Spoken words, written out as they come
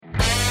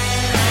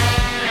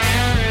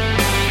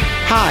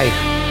Hi,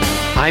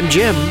 I'm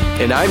Jim.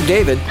 And I'm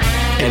David.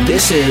 And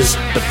this is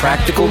the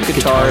Practical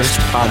Guitarist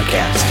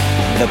Podcast.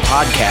 The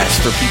podcast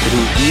for people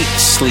who eat,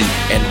 sleep,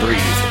 and breathe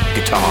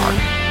guitar.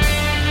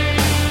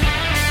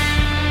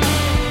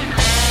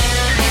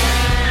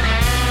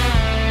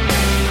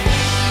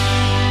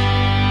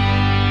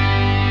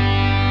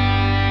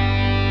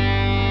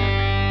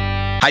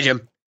 Hi,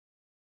 Jim.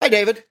 Hi,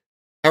 David.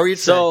 How are you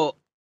today? So,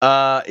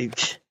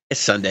 it's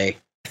Sunday.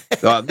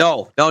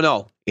 No.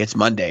 It's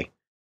Monday.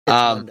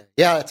 Monday.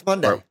 Yeah, it's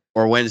Monday.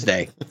 Or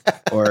Wednesday.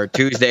 Or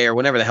Tuesday, or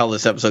whenever the hell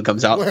this episode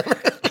comes out.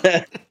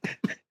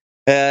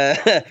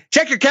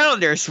 Check your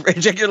calendars.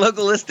 Check your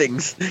local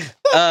listings.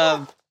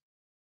 So,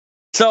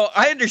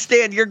 I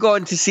understand you're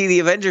going to see the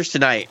Avengers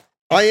tonight.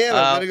 I am.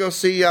 I'm going to go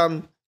see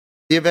the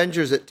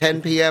Avengers at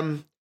 10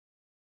 p.m.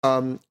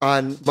 On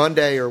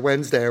Monday or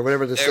Wednesday or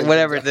whatever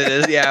whatever it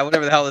is. Yeah,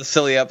 whatever the hell this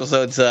silly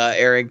episode's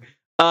airing.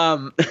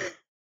 So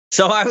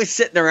I was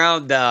sitting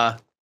around,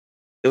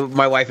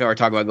 my wife and I were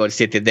talking about going to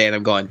see it today, and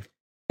I'm going,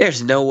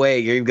 there's no way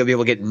you're even going to be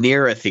able to get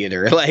near a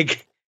theater.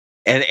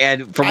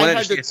 And from what I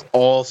understand, it's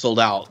all sold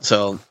out.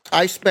 So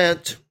I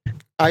spent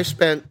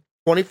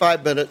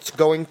 25 minutes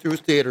going through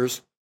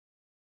theaters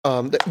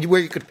where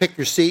you could pick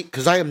your seat,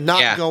 because I am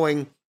not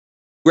going.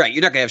 Right,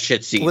 you're not going to have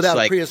shit seats. Without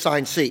a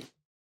pre-assigned seat.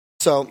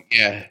 So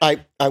yeah.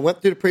 I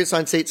went through the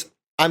pre-assigned seats.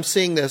 I'm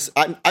seeing this.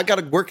 I got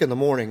to work in the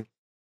morning.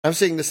 I'm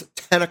seeing this at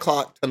 10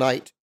 o'clock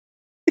tonight.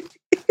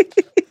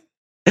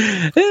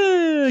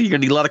 You're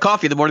going to need a lot of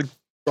coffee in the morning.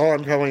 Oh,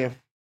 I'm telling you.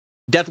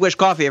 Death Wish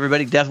coffee,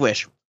 everybody. Death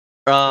Wish.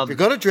 If you're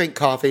going to drink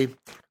coffee,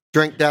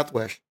 drink Death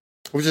Wish,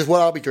 which is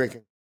what I'll be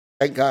drinking.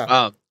 Thank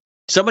God.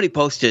 Somebody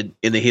posted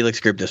in the Helix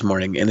group this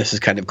morning, and this is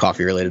kind of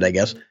coffee related, I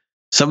guess.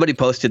 Somebody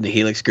posted in the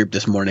Helix group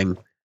this morning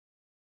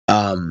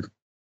that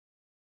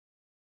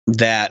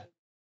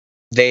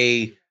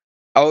it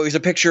was a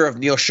picture of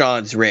Neil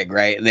Sean's rig,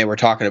 right? And they were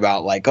talking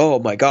about, like, oh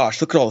my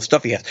gosh, look at all the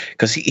stuff he has.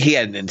 Because he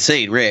had an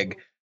insane rig,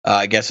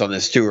 I guess, on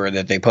this tour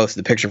that they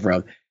posted the picture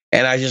from.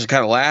 And I was just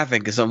kind of laughing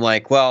because I'm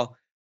like, well,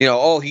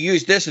 he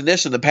used this and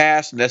this in the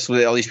past, and that's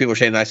what all these people are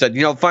saying. And I said,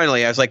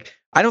 finally, I was like,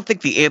 I don't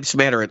think the amps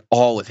matter at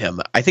all with him.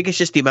 I think it's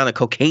just the amount of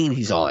cocaine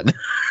he's on.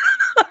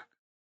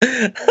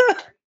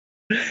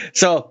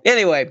 So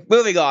anyway,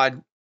 moving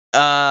on.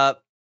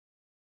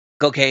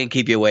 Cocaine,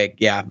 keep you awake.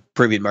 Yeah,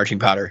 Peruvian marching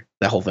powder,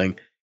 that whole thing.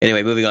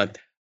 Anyway, moving on.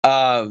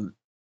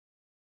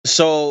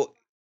 So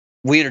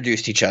we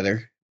introduced each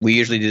other. We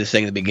usually do this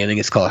thing at the beginning.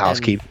 It's called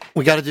housekeeping.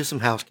 We got to do some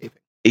housekeeping.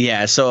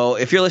 Yeah, so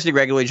if you're listening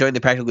regularly, join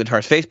the Practical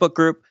Guitarist Facebook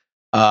group.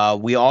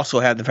 We also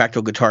have the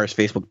Practical Guitarist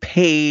Facebook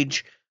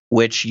page,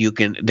 which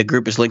the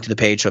group is linked to the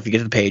page. So if you get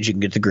to the page, you can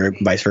get to the group,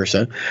 and vice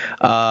versa.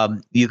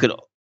 You can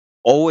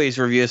always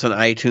review us on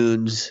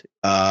iTunes,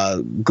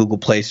 Google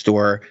Play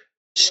Store,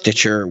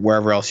 Stitcher,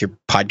 wherever else your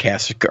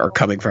podcasts are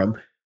coming from.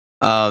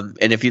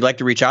 And if you'd like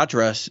to reach out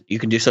to us, you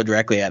can do so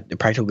directly at the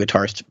Practical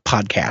Guitarist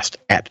Podcast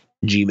at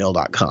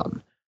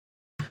gmail.com.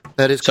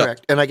 That is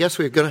correct. And I guess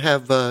we're going to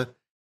have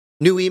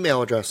new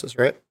email addresses,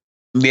 right?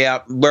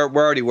 Yeah, we're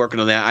already working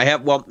on that. I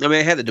had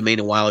the domain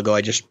a while ago.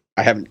 I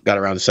haven't got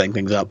around to setting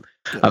things up.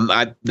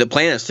 The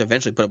plan is to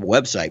eventually put up a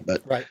website,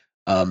 but right.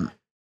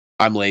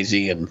 I'm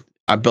lazy and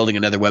I'm building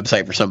another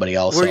website for somebody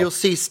else. Where you'll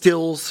see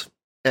stills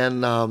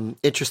and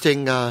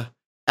interesting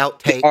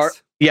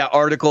outtakes.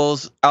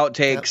 Articles,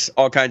 outtakes,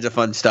 all kinds of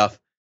fun stuff.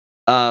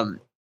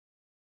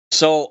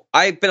 So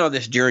I've been on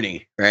this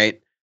journey, right?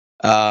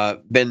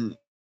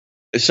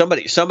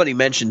 Somebody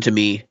mentioned to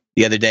me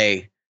the other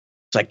day,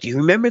 it's like, do you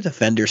remember the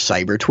Fender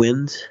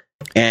Cyber-Twins?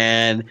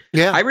 And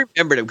I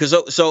remembered it because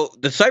so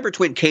the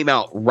Cyber-Twin came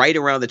out right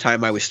around the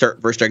time I was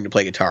first starting to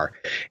play guitar.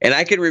 And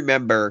I can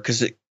remember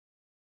because, that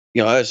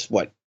was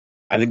what?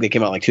 I think they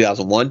came out like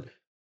 2001. It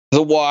was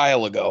a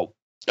while ago.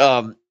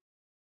 And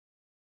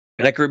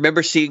I can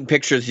remember seeing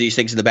pictures of these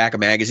things in the back of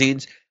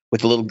magazines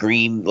with a little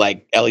green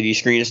like LED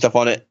screen and stuff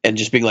on it, and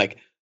just being like,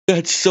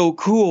 that's so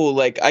cool.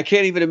 Like, I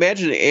can't even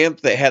imagine an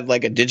amp that had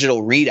like a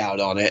digital readout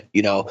on it,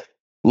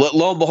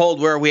 Lo and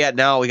behold, where are we at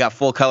now? We got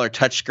full color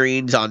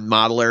touchscreens on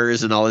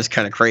modelers and all this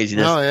kind of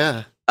craziness. Oh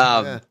yeah.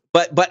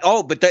 But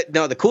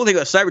the cool thing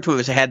about Cyber-Twin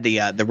was it had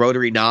the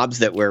rotary knobs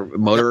that were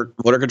motor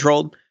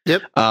controlled.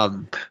 Yep.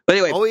 But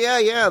anyway. Oh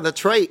yeah,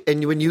 that's right.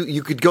 And when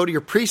you could go to your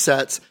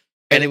presets,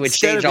 and it would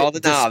change all the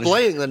knobs.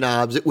 Displaying the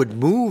knobs, it would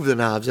move the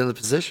knobs into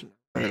position.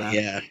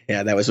 Yeah,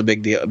 that was a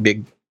big deal, a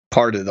big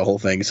part of the whole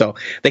thing. So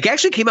they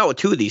actually came out with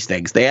two of these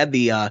things. They had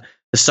the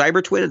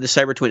Cyber-Twin and the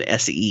Cyber-Twin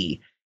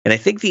SE. And I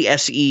think the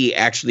SE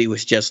actually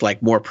was just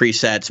like more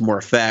presets, more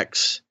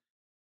effects.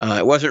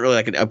 It wasn't really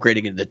like an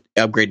upgrading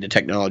the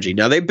technology.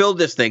 Now they build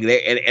this thing, and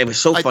it was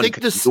so funny. I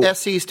think this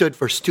SE stood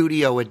for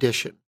Studio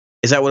Edition.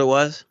 Is that what it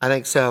was? I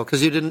think so,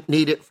 because you didn't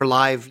need it for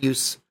live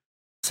use.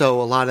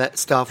 So a lot of that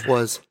stuff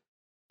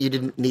you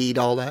didn't need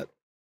all that.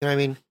 You know what I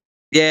mean?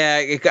 Yeah,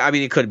 it could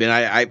have been.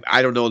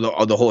 I don't know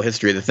the whole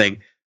history of the thing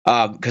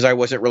because I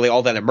wasn't really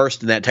all that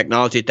immersed in that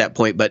technology at that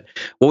point. But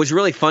what was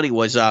really funny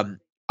was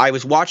I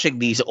was watching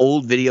these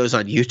old videos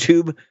on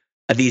YouTube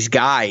of these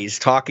guys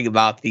talking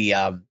about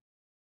the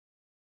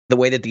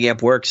way that the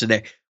amp works,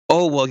 and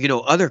oh,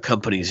 well, other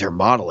companies are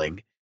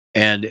modeling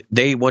and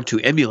they want to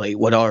emulate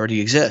what already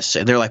exists.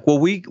 And they're like, well,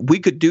 we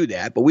could do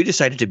that, but we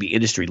decided to be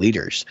industry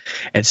leaders.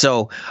 And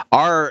so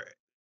our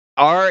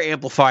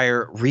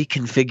amplifier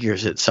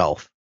reconfigures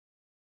itself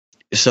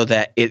so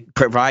that it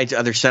provides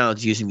other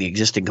sounds using the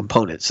existing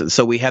components. And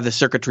so we have the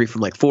circuitry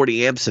from like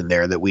 40 amps in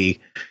there that we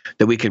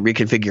can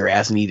reconfigure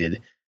as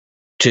needed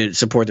to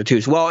support the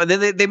tubes. Well, and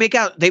then they make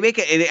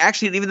it, and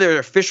actually even their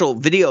official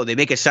video, they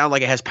make it sound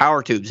like it has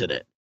power tubes in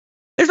it.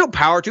 There's no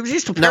power tubes.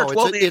 It's just a power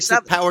it's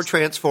a power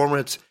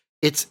transformer.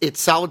 It's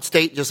solid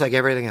state just like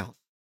everything else.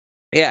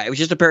 Yeah, it was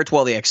just a pair of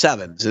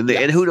 12AX7s,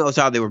 and who knows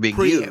how they were being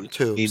preamp used.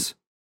 Tubes.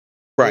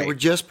 Right. They were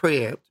just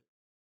preamp.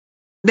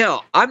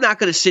 Now, I'm not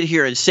going to sit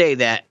here and say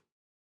that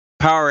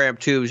power amp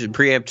tubes and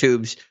preamp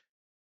tubes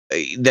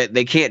that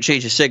they can't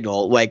change the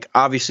signal. Like,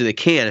 obviously they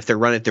can if they're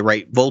run at the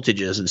right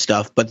voltages and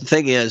stuff. But the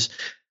thing is,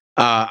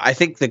 I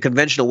think the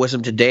conventional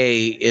wisdom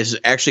today is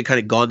actually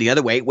kind of gone the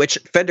other way, which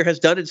Fender has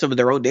done in some of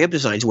their own amp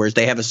designs, whereas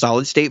they have a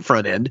solid state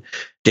front end,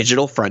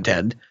 digital front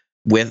end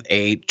with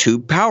a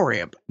tube power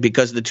amp,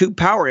 because the tube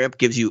power amp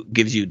gives you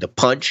the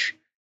punch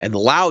and the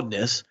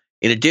loudness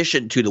in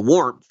addition to the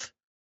warmth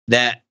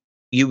that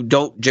you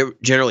don't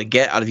generally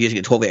get out of using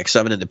a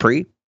 12AX7 in the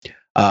pre.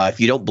 If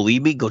you don't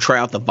believe me, go try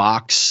out the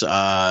Vox,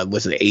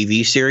 was it the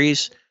AV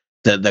series,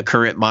 the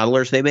current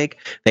modelers they make.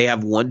 They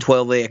have one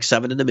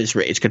 12AX7 in them. It's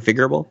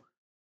configurable.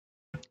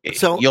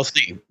 So you'll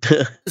see.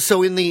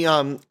 So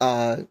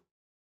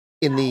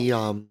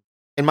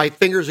and my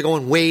fingers are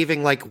going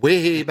waving like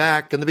way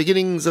back in the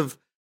beginnings of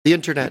the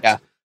internet. Yeah.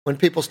 When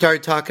people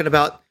started talking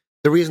about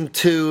the reason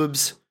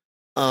tubes,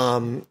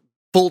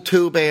 full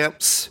tube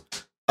amps,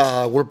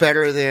 were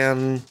better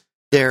than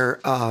their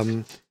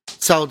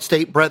solid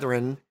state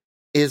brethren,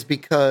 is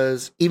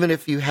because even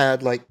if you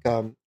had like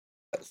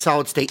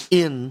solid state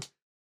in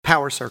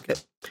power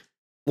circuit,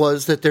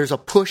 was that there's a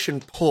push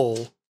and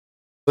pull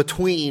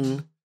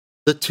between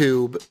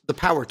the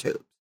power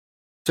tube.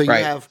 So you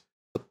have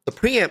the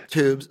preamp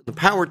tubes, the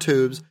power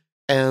tubes,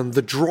 and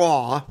the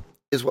draw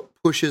is what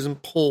pushes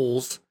and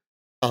pulls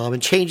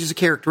and changes the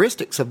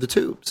characteristics of the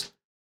tubes.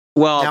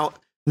 Well, now,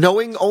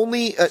 knowing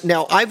only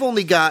now, I will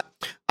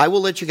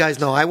let you guys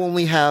know, I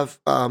only have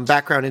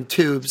background in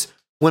tubes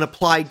when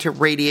applied to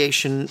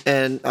radiation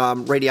and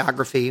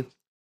radiography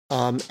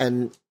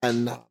and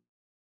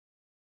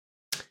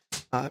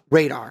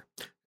radar.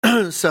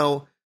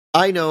 So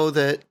I know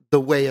that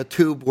the way a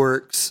tube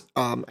works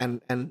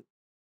and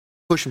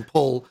push and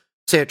pull,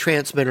 say a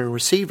transmitter and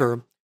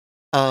receiver,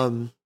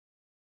 I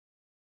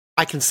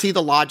can see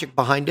the logic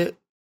behind it.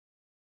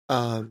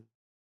 Of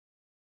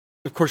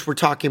course, we're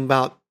talking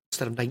about,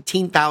 instead of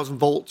 19,000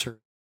 volts or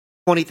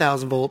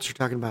 20,000 volts, you're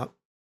talking about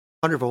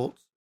 100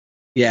 volts.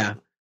 Yeah.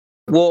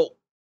 Well,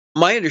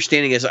 my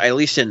understanding is, at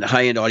least in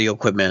high-end audio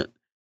equipment,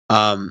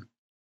 the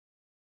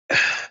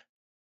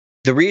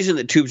reason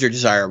that tubes are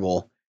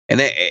desirable,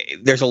 and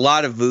there's a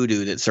lot of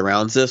voodoo that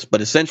surrounds this,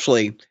 but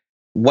essentially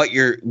what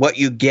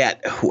you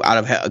get out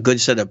of a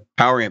good set of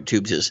power amp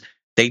tubes is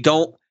they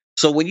don't.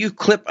 So when you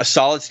clip a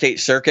solid state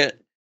circuit,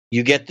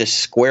 you get this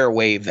square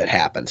wave that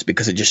happens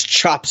because it just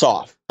chops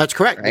off. That's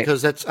correct, right?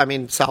 Because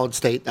solid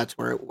state, that's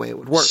the way it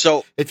would work.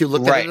 So if you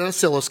look at it in an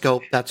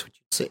oscilloscope, that's what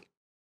you see.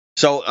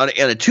 So on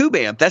a tube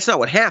amp, that's not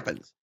what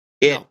happens.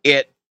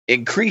 It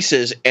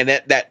increases, and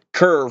that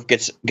curve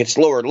gets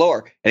lower and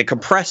lower, and it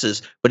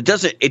compresses, but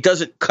it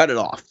doesn't cut it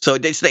off. So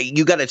they say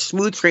you got a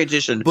smooth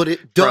transition, but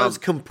it does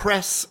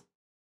compress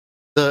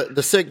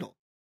the signal.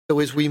 So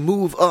as we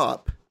move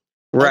up,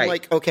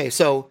 right?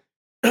 So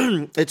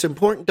it's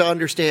important to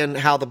understand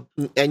how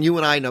and you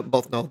and I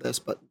both know this,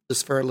 but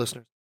just for our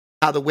listeners,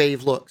 how the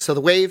wave looks. So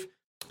the wave,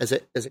 as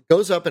it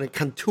goes up and it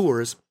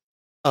contours,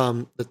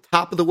 the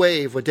top of the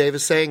wave, what Dave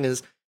is saying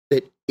is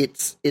that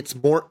it's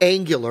more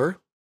angular.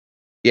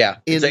 Yeah,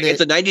 it's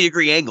a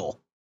 90-degree angle.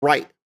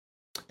 Right.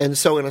 And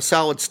so in a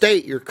solid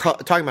state, you're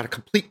talking about a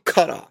complete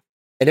cutoff,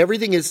 and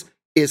everything is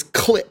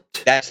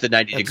clipped. That's the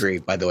 90-degree,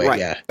 by the way. Right.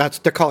 Yeah,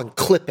 they're calling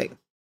clipping.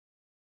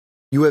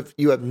 You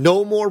have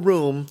no more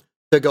room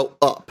to go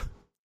up.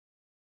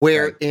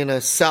 Where in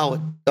a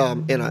solid,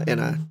 in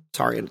a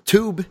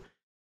tube,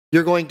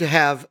 you're going to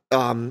have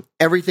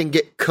everything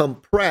get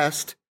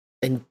compressed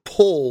and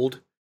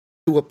pulled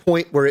to a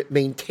point where it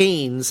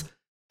maintains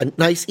a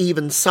nice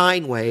even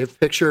sine wave.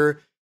 Picture,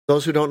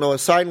 those who don't know what a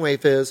sine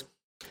wave is,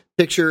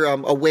 picture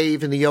a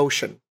wave in the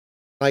ocean.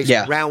 Nice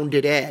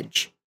rounded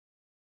edge.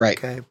 Right.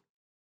 Okay.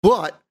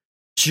 But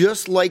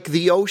just like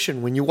the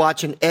ocean, when you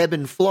watch an ebb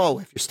and flow,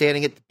 if you're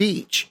standing at the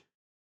beach,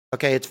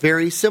 okay, it's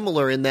very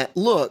similar in that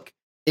look,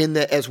 in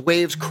that as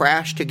waves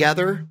crash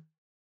together,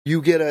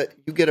 you get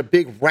a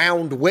big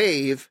round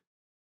wave,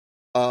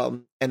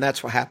 and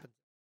that's what happens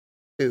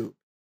too.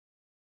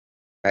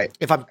 Right.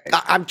 If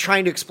I'm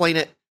trying to explain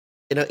it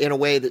in a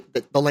way that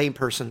the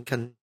layperson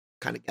can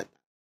kind of get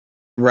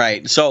that.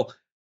 Right. So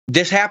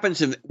this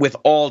happens with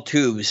all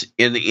tubes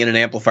in an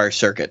amplifier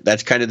circuit.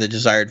 That's kind of the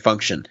desired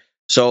function.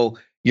 So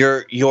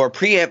your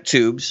preamp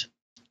tubes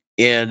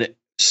in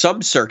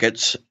some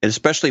circuits, and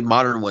especially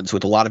modern ones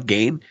with a lot of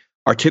gain,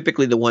 are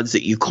typically the ones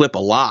that you clip a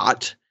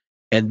lot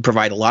and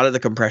provide a lot of the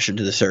compression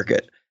to the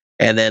circuit.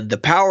 And then the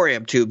power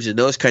amp tubes in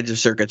those kinds of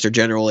circuits are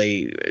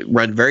generally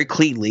run very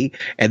cleanly,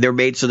 and they're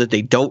made so that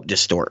they don't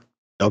distort.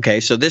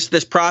 Okay, so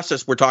this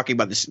process we're talking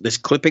about, this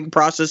clipping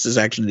process is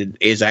actually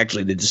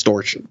the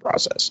distortion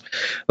process.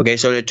 Okay,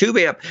 so in a tube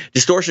amp,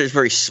 distortion is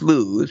very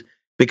smooth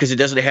because it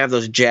doesn't have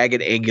those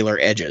jagged angular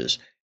edges.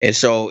 And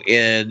so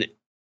in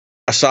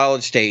a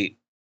solid state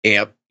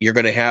amp, you're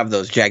going to have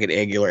those jagged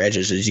angular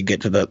edges as you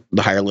get to the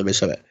higher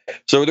limits of it.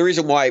 So the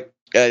reason why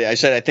I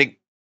said I think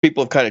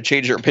people have kind of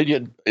changed their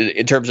opinion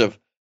in terms of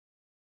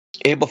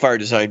amplifier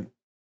design,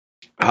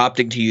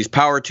 opting to use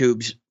power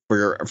tubes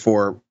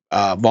for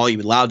volume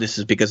and loudness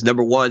is because,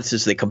 number one,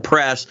 since they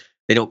compress,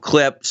 they don't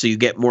clip, so you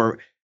get more.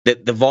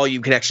 The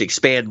volume can actually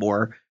expand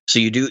more, so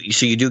you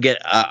do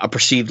get a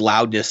perceived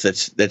loudness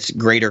that's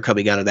greater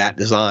coming out of that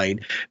design.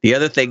 The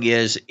other thing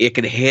is it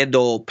can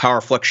handle power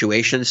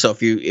fluctuations. So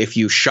if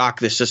you shock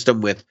the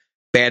system with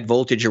bad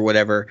voltage or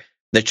whatever,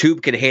 the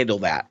tube can handle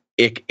that.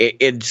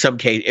 In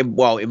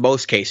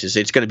most cases,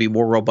 it's going to be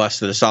more robust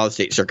than a solid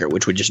state circuit,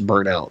 which would just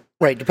burn out.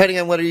 Right, depending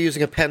on whether you're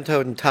using a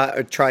pentode and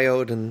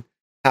triode and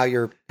how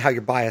you're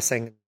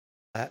biasing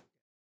that.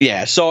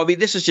 Yeah, so I mean,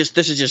 this is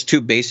just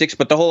two basics,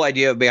 but the whole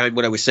idea behind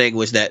what I was saying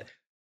was that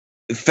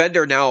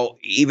Fender now,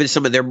 even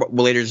some of their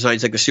later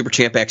designs like the Super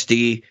Champ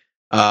XD,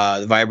 the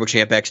Vibro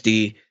Champ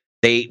XD,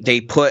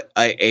 they put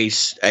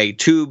a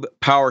tube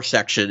power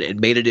section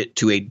and made it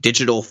to a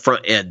digital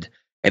front end.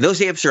 And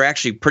those amps are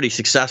actually pretty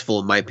successful,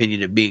 in my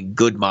opinion, of being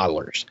good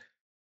modelers.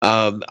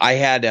 I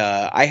had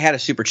a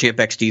Super Champ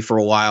XD for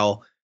a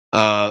while.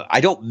 I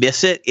don't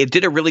miss it. It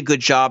did a really good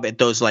job at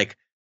those like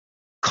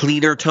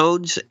cleaner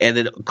tones and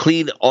then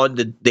clean on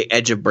the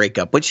edge of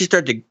breakup. Once you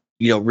start to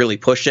really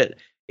push it,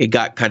 it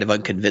got kind of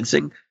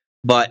unconvincing.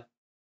 But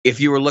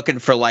if you were looking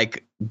for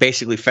like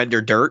basically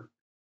Fender dirt,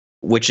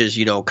 which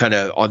is kind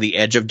of on the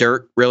edge of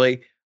dirt,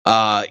 really,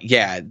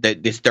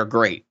 they're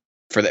great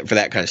for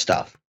that kind of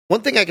stuff.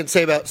 One thing I can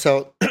say about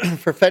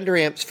for Fender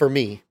amps, for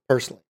me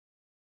personally,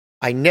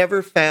 I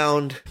never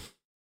found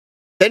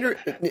Fender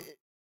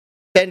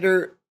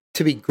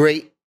to be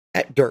great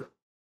at dirt.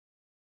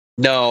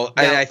 No,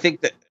 now, I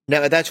think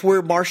that's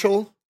where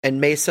Marshall and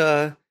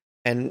Mesa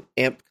and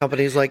amp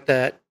companies like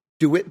that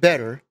do it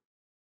better.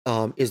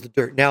 Is the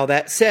dirt. Now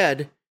that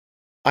said,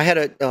 I had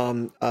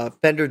a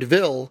Fender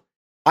DeVille.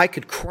 I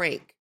could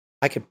crank.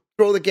 I could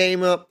throw the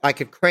game up. I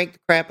could crank the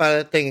crap out of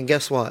that thing, and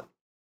guess what?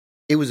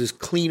 It was as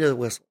clean as a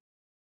whistle.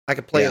 I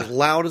could play as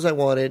loud as I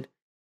wanted,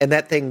 and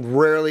that thing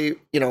rarely,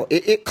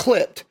 it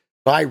clipped,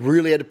 but I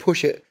really had to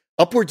push it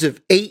upwards of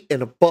 8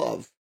 and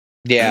above.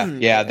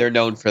 Yeah, they're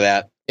known for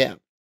that. Yeah.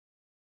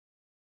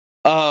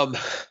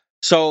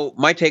 So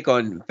my take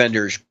on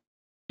Fender's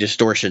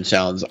distortion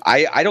sounds,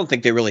 I don't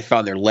think they really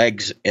found their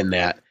legs in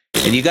that,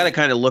 and you got to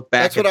kind of look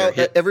back. That's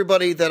what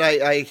everybody that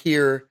I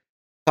hear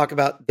talk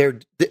about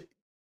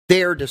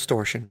their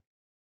distortion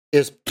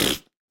is,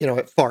 it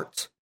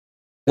farts.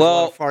 There's a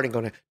lot of farting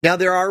going on. Now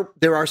there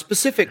are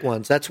specific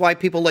ones. That's why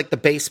people like the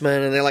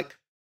Bassman, and they're like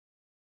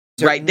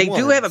right. They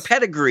do have a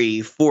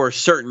pedigree for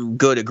certain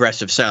good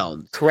aggressive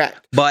sounds.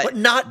 Correct, but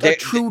not a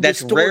true that's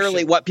distortion.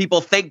 Rarely what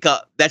people think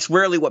of. That's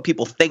rarely what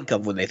people think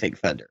of when they think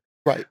Fender.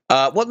 Right.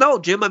 Well, no,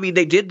 Jim. I mean,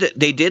 they did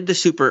the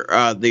Super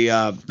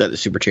the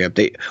Super Champ.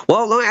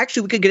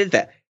 Actually, we could get into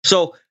that.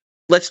 So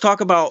let's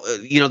talk about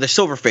the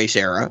Silverface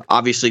era.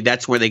 Obviously,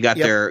 that's where they got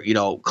their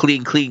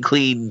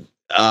clean.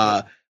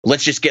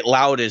 Let's just get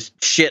loud as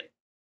shit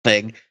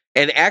thing.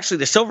 And actually,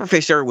 the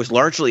Silverface era was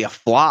largely a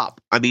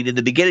flop. I mean, in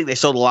the beginning, they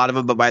sold a lot of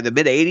them, but by the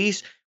mid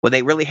 '80s, when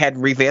they really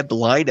hadn't revamped the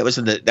line, that was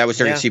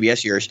during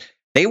CBS years,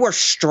 they were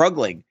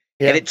struggling.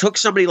 Yeah. And it took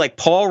somebody like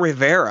Paul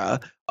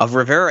Rivera of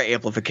Rivera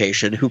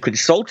Amplification, who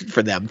consulted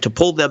for them, to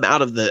pull them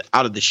out of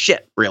the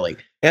shit, really.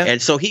 Yeah. And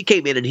so he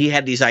came in and he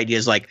had these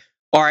ideas like,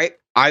 all right,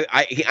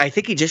 I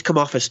think he just come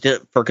off a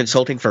stint for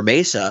consulting for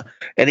Mesa,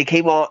 and he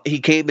came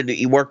and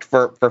he worked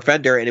for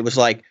Fender, and it was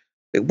like,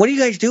 what are you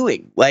guys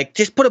doing? Like,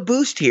 just put a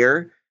boost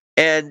here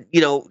and,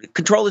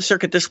 control the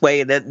circuit this way.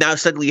 And then now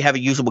suddenly you have a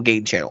usable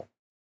gain channel.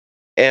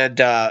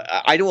 And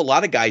I know a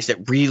lot of guys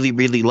that really,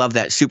 really love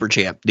that Super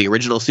Champ, the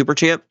original Super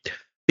Champ,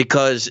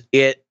 because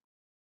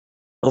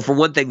for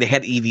one thing, they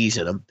had EVs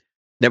in them.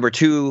 Number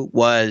two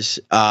was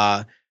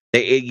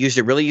it used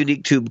a really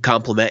unique tube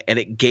complement, and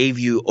it gave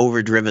you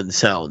overdriven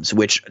sounds,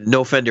 which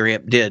no Fender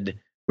amp did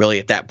really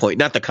at that point.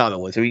 Not the common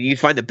ones. I mean, you'd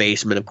find the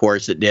Bassman, of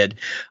course, that did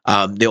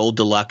the old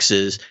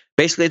Deluxes.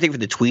 Basically, I think for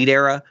the Tweed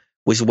era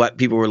was what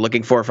people were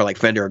looking for like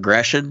Fender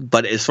aggression.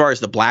 But as far as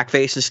the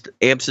blackface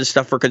amps and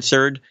stuff were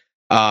concerned,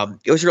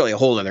 it was really a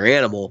whole other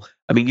animal.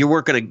 I mean, you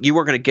weren't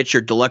gonna get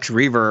your deluxe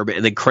reverb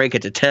and then crank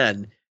it to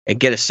 10 and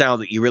get a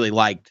sound that you really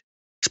liked,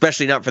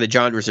 especially not for the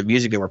genres of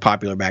music that were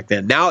popular back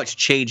then. Now it's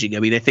changing. I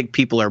mean, I think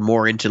people are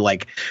more into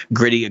like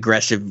gritty,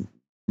 aggressive,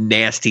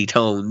 nasty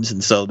tones,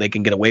 and so they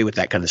can get away with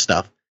that kind of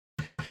stuff.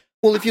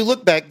 Well, if you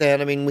look back then,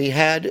 I mean, we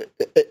had,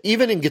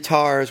 even in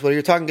guitars, whether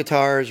you're talking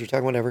guitars, you're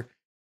talking whatever,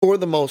 for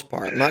the most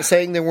part, I'm not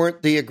saying there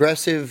weren't the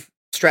aggressive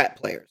Strat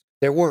players.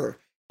 There were.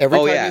 Every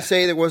time you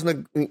say there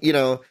wasn't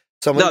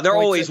someone. No, there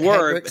always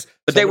were, Hendrix,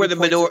 but they were the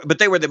minority. But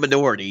they were the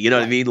minority. You know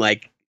what I mean?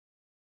 Like,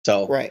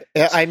 so right.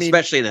 I mean,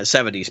 especially in that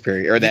 '70s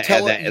period or that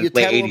late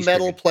 '80s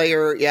metal period.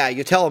 player. Yeah,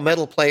 you tell a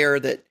metal player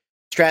that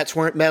Strats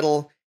weren't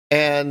metal,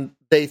 and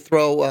they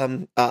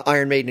throw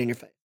Iron Maiden in your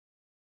face.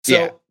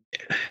 So,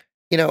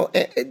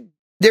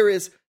 there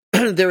is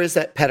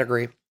that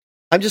pedigree.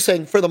 I'm just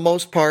saying, for the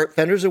most part,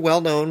 Fenders are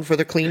well known for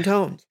their clean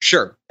tones.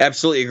 Sure,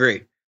 absolutely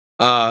agree.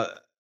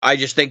 I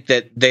just think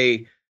that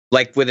they,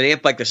 like with an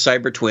amp like the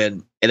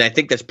Cyber-Twin, and I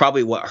think that's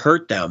probably what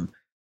hurt them,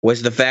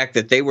 was the fact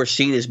that they were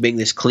seen as being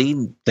this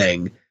clean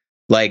thing.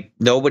 Like,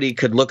 nobody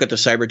could look at the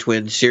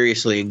Cyber-Twin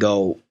seriously and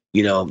go,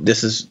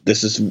 this is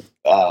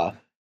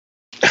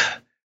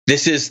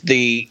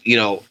the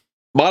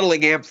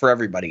modeling amp for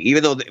everybody.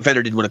 Even though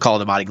Fender didn't want to call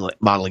it a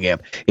modeling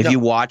amp. If you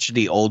watch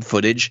the old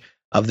footage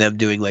of them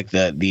doing like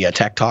the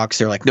tech talks,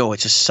 they're like, no,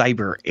 it's a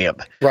cyber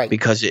amp, right?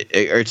 Because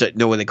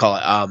what they call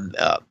it,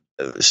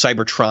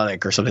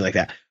 Cybertronic or something like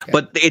that. Yeah.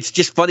 But it's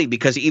just funny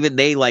because even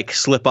they like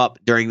slip up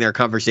during their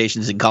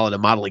conversations and call it a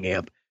modeling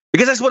amp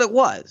because that's what it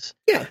was.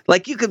 Yeah,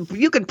 like you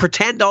can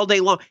pretend all day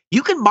long.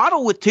 You can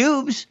model with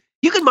tubes.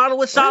 You can model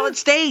with solid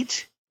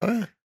state.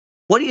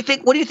 What do you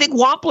think? What do you think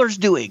Wampler's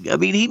doing? I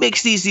mean, he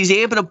makes these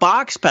amp in a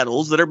box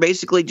pedals that are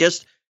basically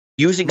just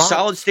using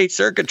solid state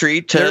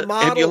circuitry to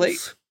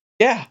emulate.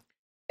 Yeah.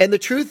 And the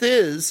truth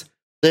is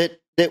that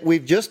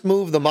we've just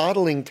moved the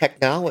modeling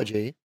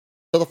technology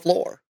to the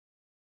floor.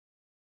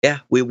 Yeah,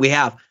 we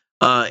have.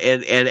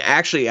 And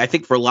actually, I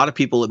think for a lot of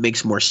people, it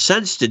makes more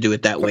sense to do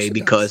it that way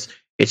because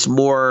it's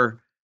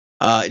more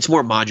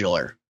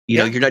modular.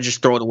 You're not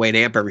just throwing away an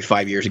amp every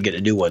 5 years and getting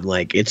a new one.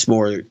 Like, it's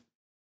more,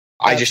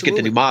 I just get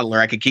the new modeler.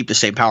 I could keep the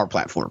same power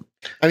platform.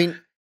 I mean,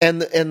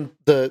 and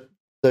the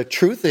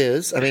truth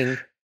is, I mean,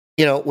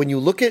 when you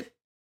look at,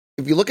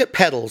 if you look at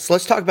pedals,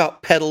 let's talk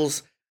about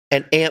pedals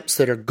and amps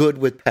that are good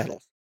with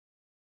pedals,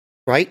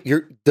 right?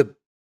 You're the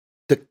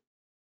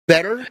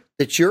better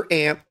that your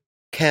amp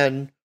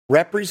can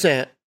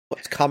represent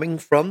what's coming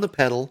from the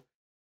pedal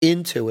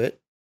into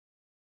it,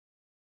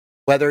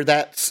 whether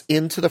that's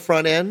into the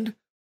front end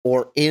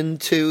or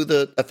into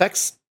the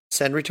effects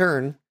send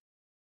return.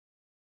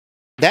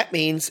 That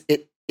means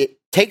it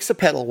takes a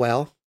pedal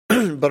well,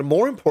 but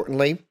more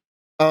importantly,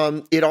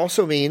 it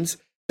also means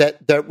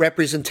that the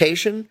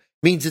representation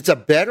means it's a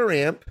better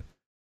amp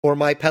for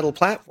my pedal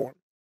platform.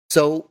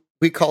 So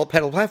we call it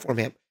pedal platform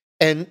amp.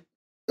 And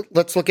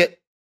let's look at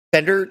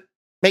Fender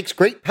makes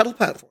great pedal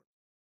platform.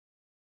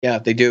 Yeah,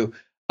 they do.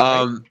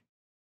 Right.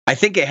 I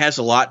think it has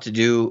a lot to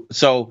do.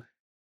 So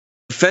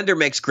Fender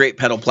makes great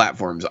pedal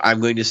platforms.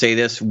 I'm going to say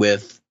this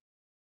with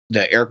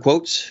the air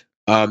quotes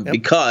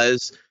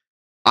because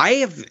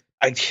I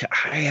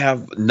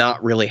have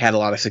not really had a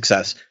lot of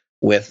success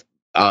with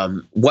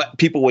what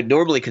people would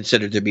normally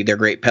consider to be their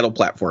great pedal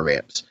platform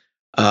amps.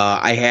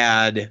 I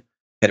had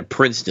a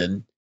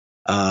Princeton,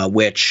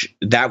 which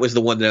that was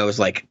the one that I was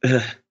like,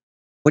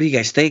 what are you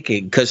guys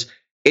thinking? Because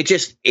it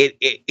just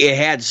it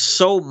had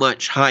so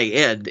much high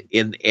end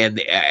and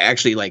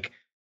actually like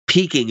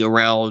peaking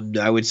around,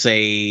 I would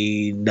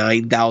say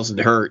 9,000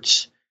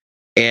 hertz,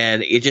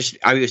 and it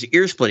was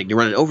ear splitting to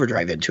run an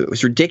overdrive into it. It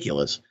was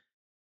ridiculous.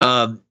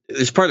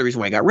 It's part of the reason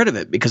why I got rid of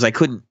it because I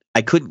couldn't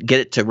get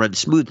it to run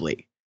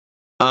smoothly.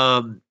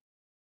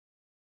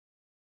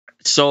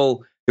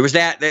 So there was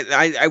that.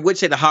 I would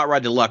say the Hot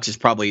Rod Deluxe is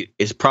probably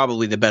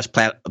the best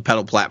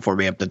pedal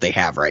platform amp that they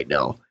have right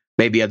now.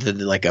 Maybe other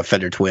than like a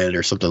Fender Twin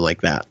or something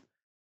like that,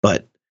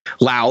 but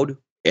loud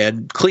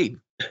and clean.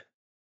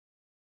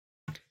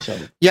 So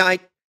yeah,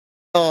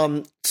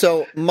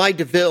 so my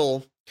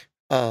DeVille,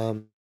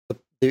 the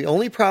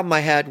only problem I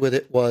had with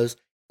it was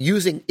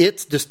using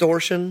its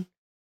distortion.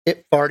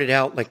 It farted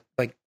out like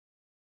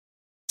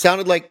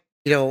sounded like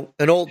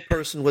an old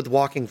person with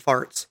walking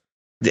farts.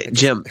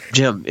 Jim,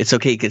 it's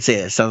okay. You can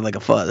say it. It sounded like a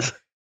fuzz.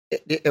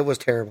 It was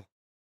terrible.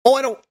 Oh,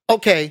 I don't.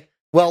 Okay,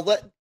 well,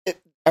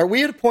 are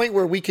we at a point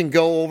where we can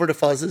go over to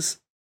fuzzes?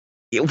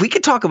 Yeah, we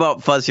can talk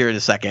about fuzz here in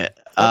a second.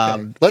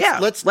 Okay.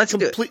 Let's do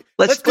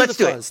the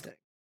fuzz thing.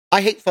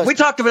 I hate fuzz. We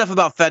talked enough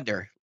about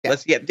Fender.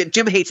 Yeah.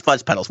 Jim hates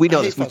fuzz pedals. We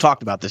know this. We've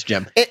talked about this,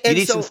 Jim.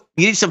 You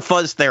need some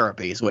fuzz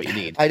therapy is what you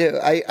need. I do.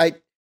 I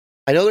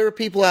know there are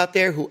people out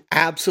there who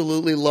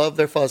absolutely love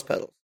their fuzz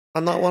pedals.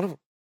 I'm not one of them.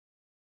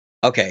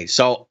 Okay,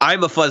 so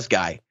I'm a fuzz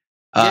guy.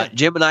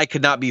 Jim and I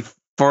could not be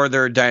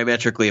further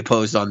diametrically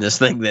opposed on this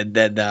thing than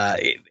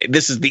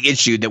this is the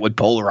issue that would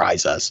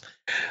polarize us.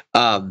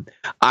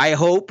 I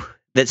hope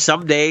that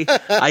someday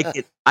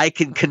I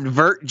can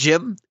convert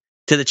Jim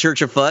to the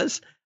Church of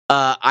Fuzz.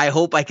 I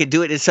hope I can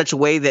do it in such a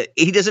way that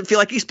he doesn't feel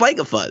like he's playing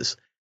a fuzz.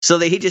 So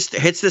that he just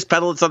hits this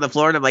pedal that's on the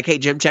floor, and I'm like, hey,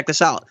 Jim, check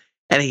this out.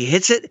 And he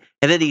hits it,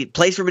 and then he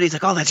plays for me, and he's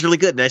like, oh, that's really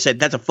good. And I said,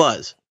 that's a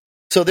fuzz.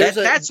 So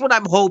that's what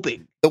I'm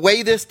hoping. The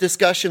way this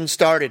discussion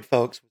started,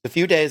 folks, a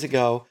few days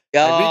ago,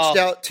 I reached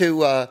out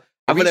to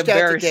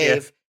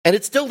Dave, and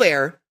it's still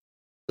there.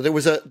 There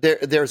was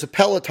there's a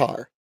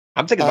Pelotar.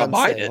 I'm thinking about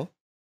buying it.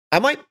 I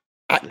might.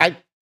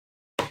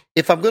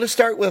 If I'm going to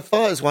start with a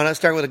fuzz, why not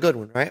start with a good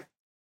one, right?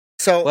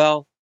 So,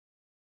 well,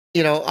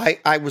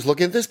 I was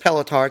looking at this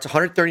Pelotar. It's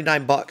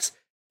 $139.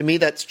 To me,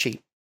 that's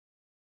cheap.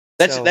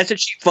 That's a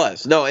cheap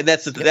fuzz. No, and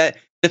that's the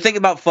thing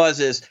about fuzz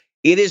is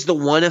it is the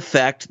one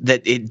effect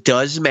that it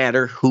does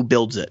matter who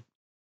builds it.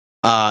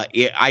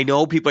 I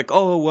know people like,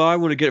 oh, well, I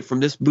want to get it from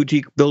this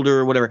boutique builder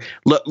or whatever.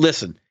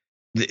 Listen,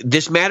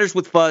 this matters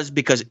with fuzz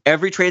because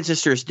every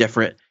transistor is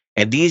different,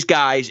 and these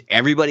guys,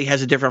 everybody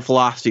has a different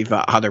philosophy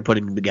about how they're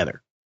putting them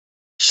together.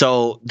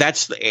 So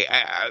that's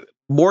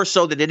more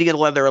so than any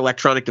other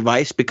electronic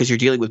device, because you're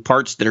dealing with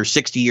parts that are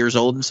 60 years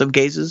old in some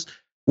cases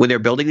when they're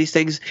building these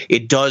things.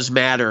 It does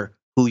matter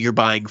who you're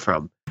buying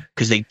from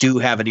because they do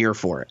have an ear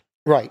for it.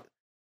 Right.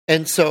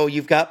 And so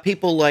you've got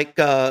people like,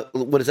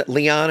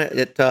 Leon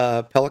at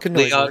Pelican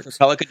Noise Works.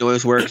 Pelican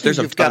Noise Works. There's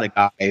a ton of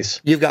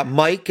guys. You've got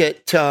Mike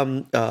at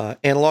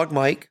Analog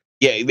Mike.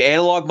 Yeah,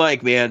 Analog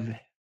Mike, man.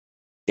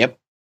 Yep.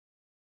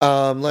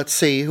 Let's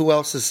see. Who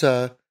else is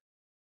a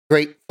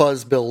great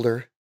fuzz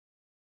builder?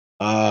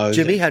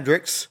 Jimi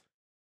Hendrix.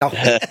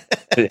 Oh.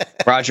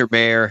 Roger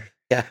Mayer.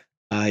 Yeah.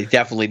 He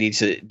definitely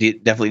needs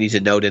a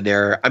note in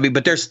there. I mean,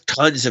 but there's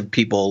tons of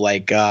people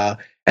like,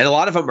 and a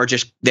lot of them are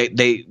just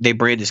they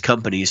brand as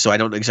companies, so I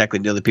don't exactly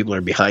know the people that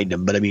are behind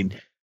them. But I mean,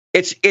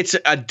 it's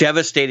a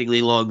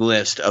devastatingly long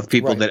list of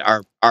people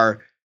that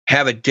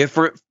have a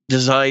different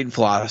design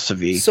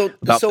philosophy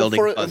about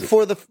building fuzz.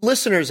 For the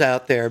listeners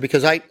out there,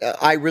 because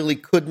I really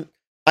couldn't.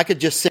 I could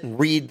just sit and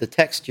read the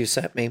text you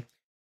sent me.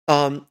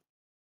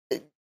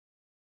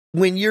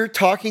 When you're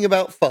talking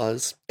about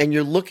fuzz and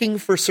you're looking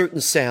for certain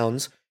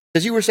sounds.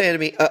 Because you were saying to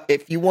me,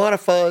 if you want a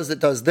fuzz that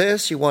does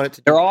this, you want it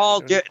to. They're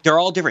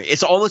all different.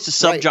 It's almost a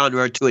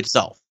subgenre to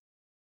itself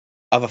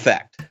of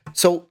effect.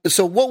 So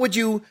what would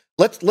you?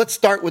 Let's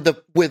start with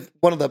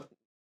one of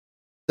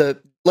the.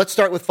 Let's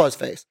start with fuzz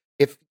face.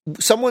 If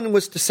someone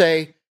was to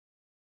say,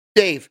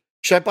 Dave,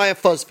 should I buy a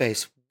fuzz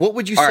face? What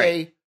would you say?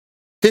 Right.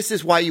 This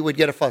is why you would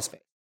get a fuzz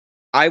face.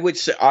 I would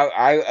say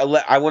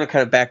I want to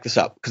kind of back this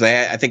up because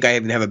I think I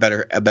even have a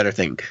better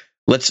thing.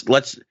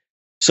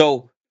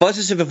 So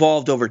fuzzes have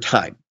evolved over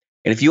time.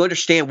 And if you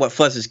understand what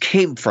fuzzes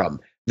came from,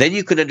 then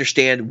you can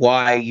understand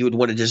why you would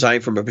want to design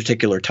from a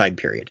particular time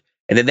period.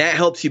 And then that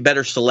helps you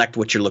better select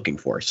what you're looking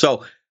for.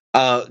 So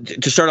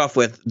to start off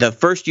with, the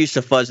first use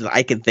of fuzz that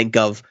I can think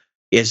of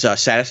is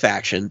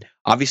Satisfaction.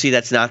 Obviously,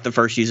 that's not the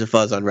first use of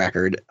fuzz on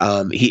record.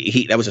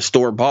 That was a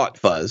store-bought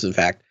fuzz, in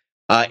fact.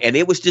 And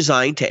it was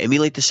designed to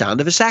emulate the sound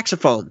of a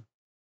saxophone.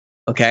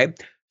 Okay?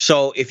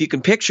 So if you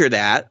can picture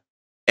that,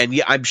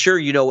 and I'm sure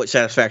you know what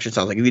Satisfaction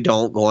sounds like. If you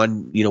don't, go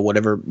on,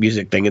 whatever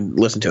music thing and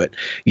listen to it.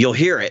 You'll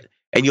hear it,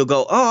 and you'll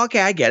go, oh,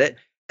 okay, I get it.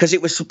 Because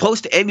it was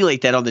supposed to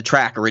emulate that on the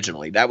track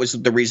originally. That was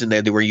the reason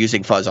they were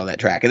using fuzz on that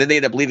track. And then they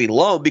ended up leaving it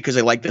alone because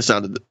they liked the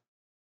sound of the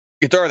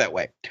guitar that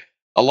way.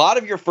 A lot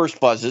of your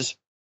first fuzzes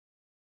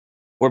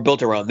were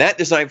built around that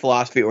design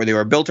philosophy, or they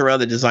were built around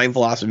the design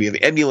philosophy of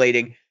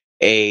emulating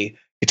a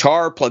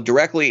guitar plugged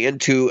directly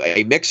into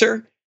a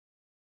mixer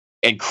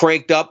and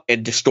cranked up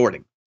and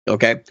distorting.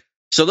 Okay?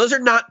 So those are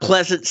not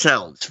pleasant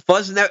sounds.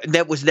 Fuzz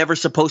that was never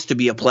supposed to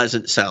be a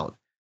pleasant sound.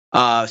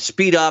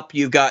 Speed up,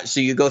 you go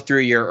through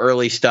your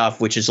early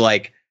stuff, which is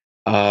like,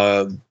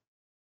 I'm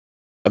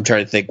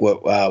trying to think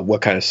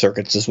what kind of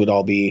circuits this would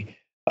all be.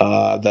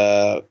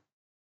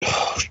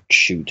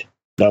 Shoot.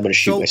 Now I'm going to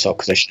shoot myself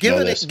because I should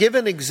know this. Give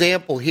an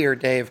example here,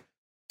 Dave.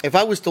 If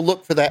I was to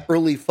look for that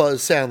early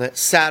fuzz sound, that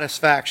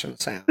Satisfaction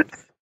sound,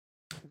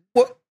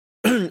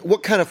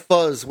 what kind of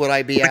fuzz would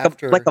I be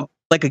after?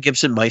 Like a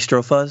Gibson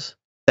Maestro fuzz?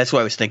 That's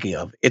what I was thinking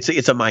of.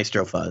 It's a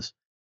Maestro fuzz.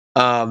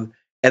 And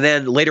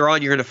then later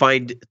on, you're going to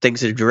find things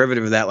that are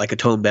derivative of that, like a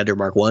Tone Bender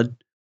Mark I.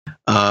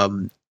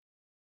 And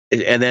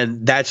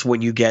then that's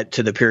when you get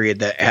to the period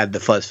that had the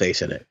fuzz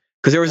face in it.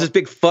 Because there was this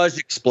big fuzz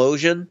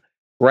explosion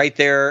right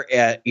there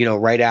at,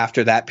 right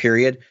after that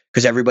period,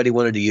 because everybody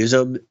wanted to use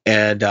them.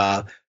 And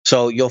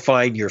so you'll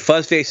find your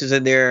fuzz faces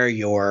in there,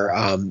 your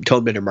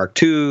Tone Bender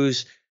Mark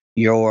IIs,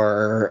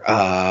 your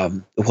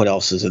what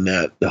else is in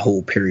that, the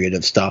whole period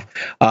of stuff,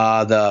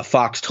 the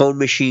Fox Tone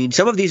Machine.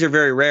 Some of these are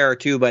very rare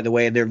too, by the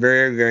way, and they're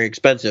very, very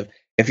expensive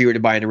if you were to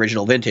buy an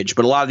original vintage,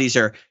 but a lot of these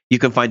you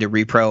can find a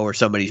repro or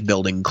somebody's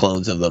building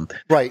clones of them.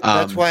 Right.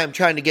 That's why I'm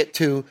trying to get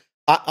to,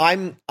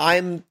 I'm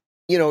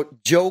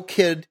Joe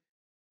Kid,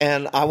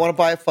 and I want to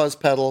buy a fuzz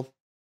pedal.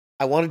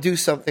 I want to do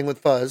something with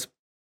fuzz.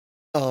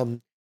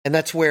 And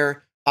that's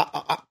where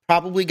I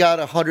probably got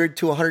 $100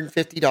 to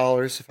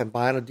 $150 if I'm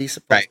buying a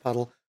decent fuzz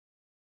pedal.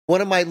 What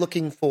am I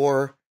looking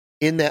for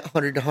in that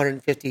 $100 to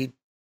 $150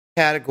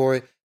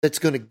 category that's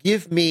going to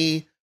give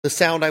me the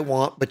sound I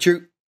want? But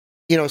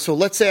so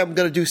let's say I'm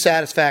going to do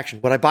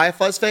Satisfaction. Would I buy a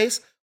fuzz face?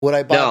 Would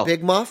I buy a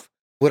Big Muff?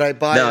 Would I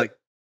buy?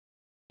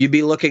 You'd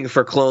be looking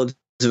for clones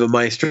of a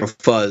Maestro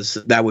fuzz.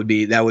 That would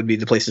be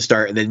the place to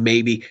start, and then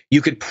maybe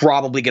you could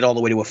probably get all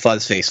the way to a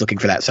fuzz face looking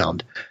for that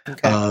sound.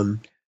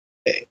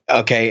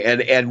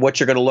 Okay. And what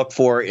you're going to look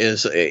for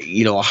is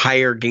a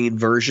higher gain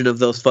version of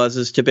those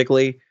fuzzes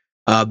typically.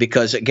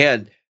 Because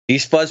again,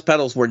 these fuzz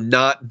pedals were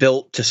not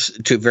built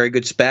to very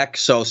good spec,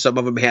 so some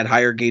of them had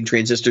higher gain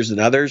transistors than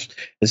others,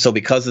 and so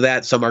because of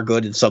that, some are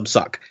good and some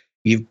suck.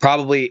 You've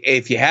probably,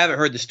 if you haven't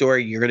heard the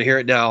story, you're going to hear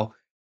it now.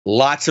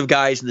 Lots of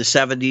guys in the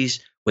 70s,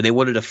 when they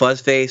wanted a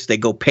fuzz face, they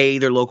go pay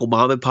their local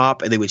mom and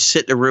pop, and they would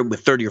sit in a room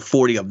with 30 or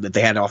 40 of them that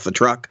they had off the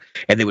truck,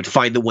 and they would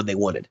find the one they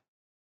wanted.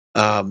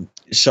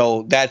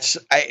 So that's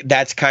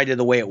kind of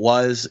the way it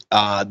was.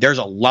 There's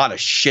a lot of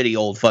shitty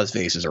old fuzz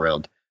faces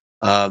around.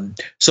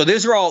 So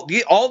these are all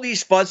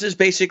these fuzzes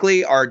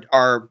basically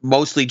are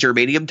mostly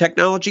germanium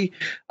technology.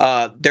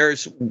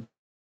 There's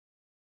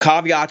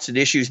caveats and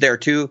issues there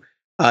too.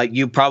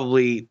 You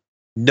probably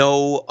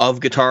know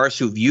of guitarists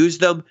who've used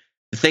them.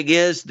 The thing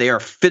is, they are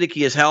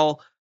finicky as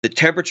hell. The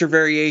temperature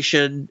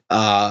variation,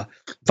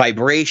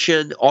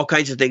 vibration, all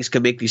kinds of things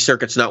can make these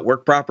circuits not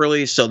work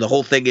properly. So the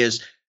whole thing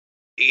is,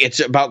 it's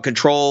about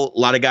control. A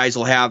lot of guys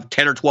will have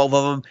 10 or 12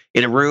 of them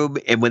in a room,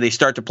 and when they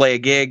start to play a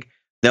gig,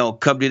 they'll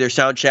come do their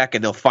sound check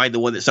and they'll find the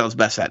one that sounds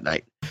best that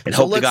night and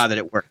hope to God that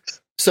it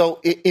works.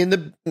 So in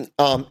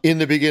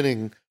the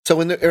beginning, so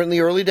in the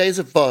early days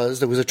of fuzz,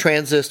 there was a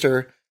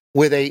transistor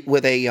with a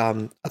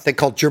thing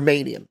called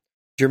germanium.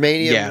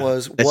 Germanium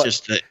was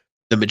just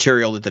the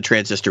material that the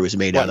transistor was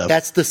made out of.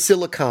 That's the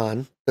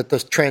silicon that the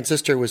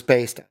transistor was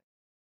based on.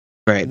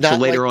 Right. Not so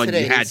later on,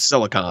 you had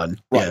silicon.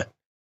 Right.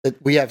 Yeah.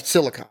 We have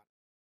silicon.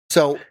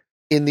 So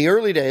in the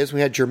early days,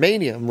 we had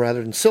germanium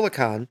rather than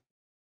silicon.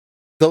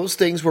 Those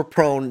things were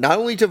prone not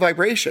only to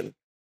vibration,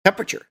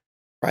 temperature,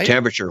 right?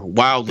 Temperature,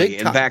 wildly.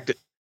 In fact,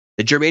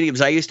 the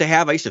germaniums I used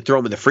to throw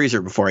them in the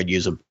freezer before I'd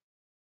use them,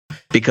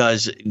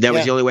 because that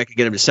was the only way I could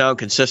get them to sound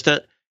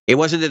consistent. It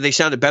wasn't that they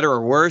sounded better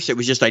or worse. It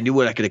was just I knew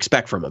what I could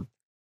expect from them.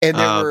 And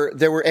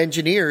there were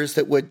engineers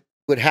that would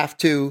have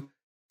to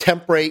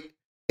temperate.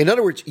 In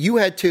other words, you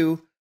had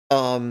to,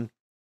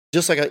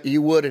 just like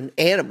you would an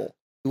animal,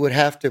 you would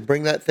have to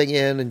bring that thing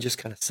in and just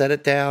kind of set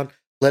it down,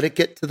 let it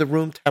get to the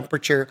room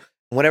temperature.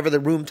 Whatever the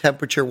room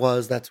temperature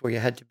was, that's where you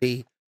had to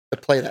be to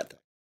play that thing.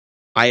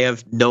 I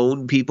have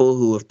known people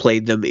who have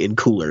played them in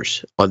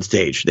coolers on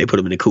stage. They put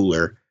them in a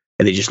cooler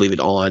and they just leave it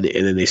on,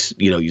 and then they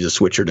use a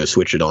switcher to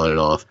switch it on and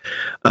off.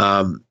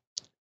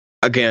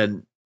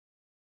 Again,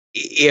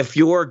 if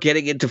you're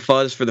getting into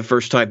fuzz for the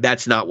first time,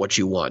 that's not what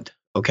you want.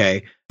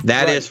 Okay,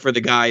 that is for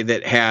the guy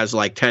that has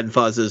like 10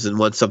 fuzzes and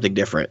wants something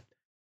different.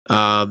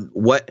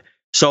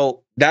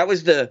 So that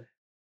was the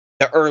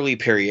early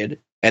period.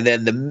 And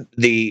then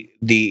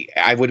the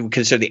I would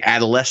consider the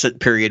adolescent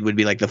period would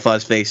be like the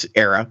fuzz face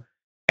era.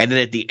 And then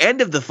at the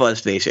end of the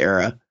fuzz face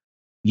era,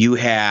 you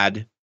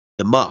had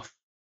the muff.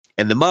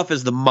 And the muff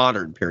is the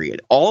modern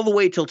period, all the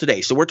way till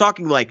today. So we're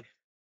talking like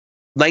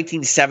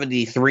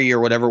 1973 or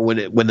whatever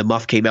when the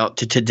muff came out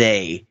to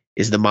today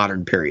is the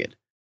modern period.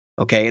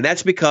 Okay, and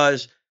that's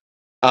because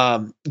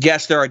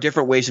yes, there are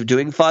different ways of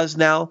doing fuzz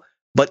now,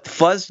 but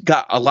fuzz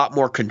got a lot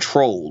more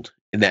controlled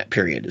in that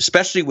period,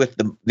 especially with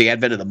the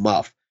advent of the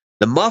muff.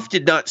 The muff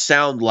did not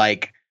sound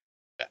like,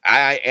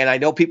 I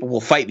know people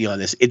will fight me on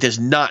this, it does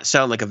not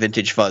sound like a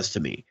vintage fuzz to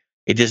me.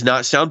 It does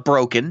not sound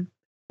broken.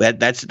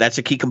 That's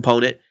a key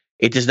component.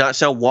 It does not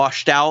sound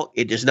washed out.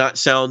 It does not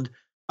sound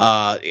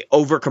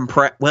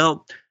over-compressed.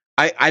 Well,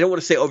 I don't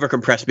want to say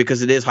over-compressed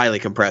because it is highly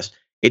compressed.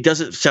 It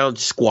doesn't sound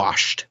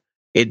squashed.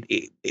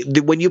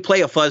 When you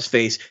play a fuzz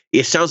face,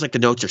 it sounds like the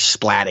notes are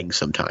splatting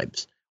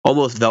sometimes,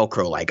 almost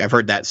Velcro-like. I've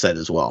heard that said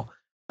as well.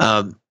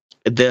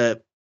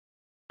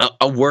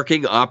 A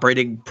working,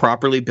 operating,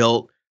 properly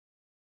built,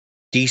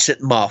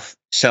 decent muff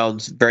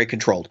sounds very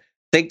controlled.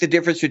 Think the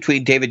difference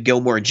between David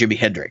Gilmour and Jimi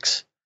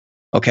Hendrix.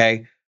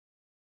 Okay?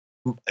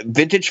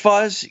 Vintage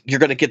fuzz, you're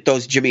going to get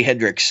those Jimi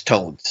Hendrix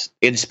tones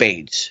in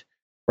spades,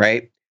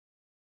 right?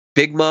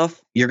 Big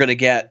muff, you're going to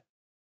get,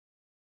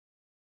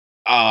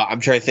 I'm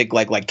trying to think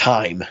like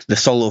Time, the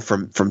solo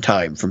from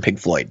Time, from Pink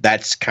Floyd.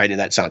 That's kind of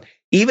that sound.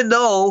 Even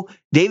though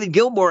David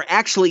Gilmour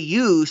actually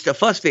used a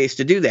fuzz face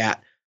to do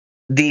that,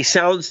 the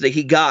sounds that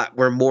he got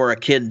were more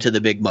akin to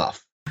the big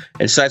muff.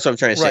 And so that's what I'm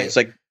trying to say. Right. It's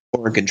like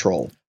more in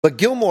control. But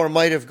Gilmour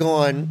might have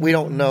gone, we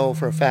don't know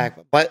for a fact,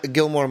 but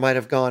Gilmour might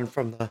have gone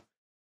from the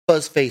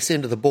fuzz face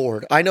into the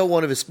board. I know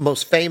one of his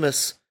most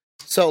famous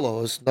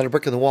solos, Not a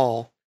Brick in the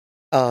Wall,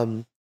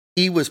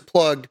 he was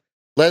plugged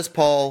Les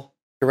Paul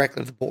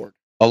directly to the board.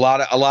 A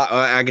lot.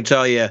 I can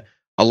tell you,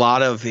 a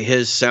lot of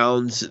his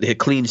sounds, his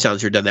clean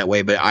sounds are done that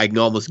way, but I can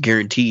almost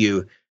guarantee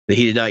you that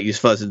he did not use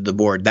fuzz into the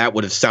board. That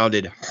would have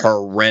sounded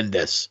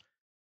horrendous.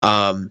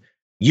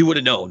 You would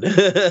have known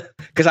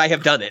because I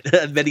have done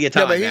it many a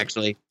time,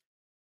 actually.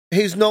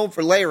 He's known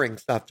for layering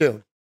stuff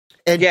too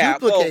and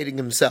duplicating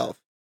himself.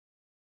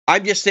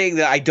 I'm just saying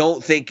that I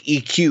don't think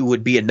EQ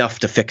would be enough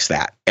to fix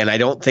that, and I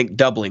don't think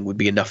doubling would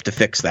be enough to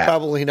fix that.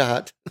 Probably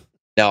not.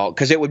 No,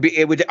 because it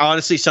would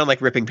honestly sound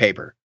like ripping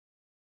paper.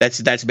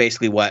 That's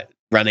basically what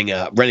running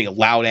a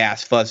loud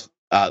ass fuzz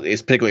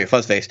is, particularly a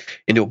fuzz face,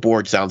 into a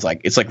board sounds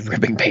like. It's like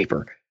ripping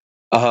paper.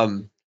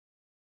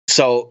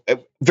 So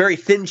very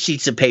thin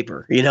sheets of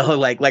paper,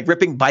 like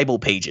ripping Bible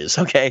pages.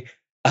 Okay.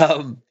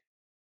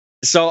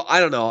 So I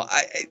don't know.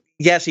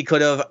 Yes, he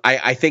could have.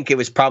 I think it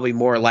was probably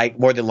more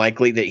than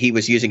likely that he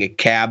was using a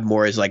cab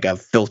more as like a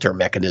filter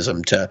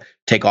mechanism to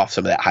take off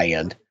some of that high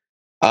end.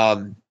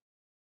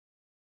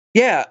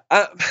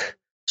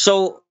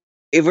 So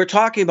if we're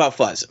talking about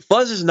fuzz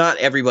is not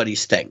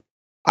everybody's thing.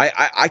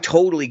 I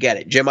totally get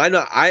it, Jim. I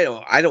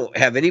don't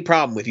have any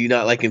problem with you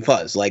not liking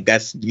fuzz. Like,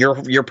 that's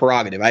your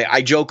prerogative.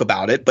 I joke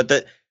about it,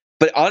 but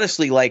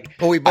honestly, like,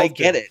 I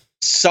get it.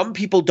 Some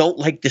people don't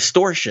like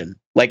distortion.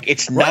 Like,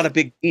 it's not a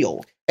big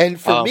deal. And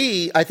for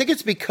me, I think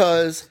it's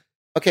because,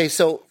 okay,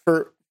 so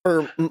for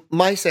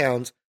my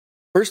sounds,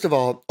 first of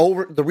all,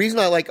 the reason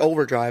I like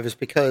overdrive is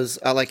because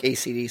I like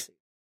AC/DC.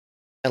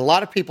 And a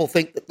lot of people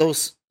think that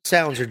those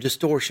sounds are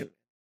distortion.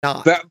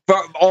 Not. But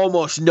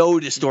almost no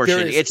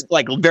distortion. It's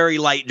like very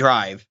light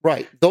drive.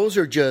 Right. Those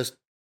are just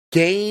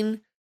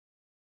gain.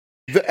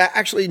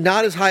 Actually,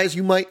 not as high as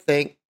you might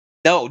think.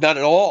 No, not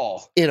at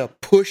all. In a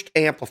pushed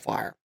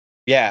amplifier.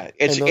 Yeah,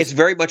 it's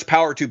very much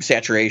power tube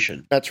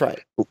saturation. That's right.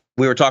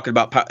 We were talking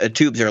about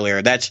tubes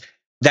earlier. That's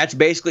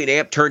basically an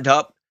amp turned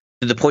up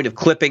to the point of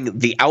clipping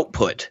the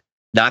output,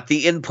 not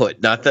the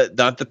input, not the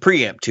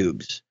preamp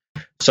tubes.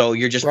 So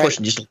you're just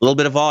pushing just a little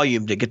bit of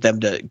volume to get them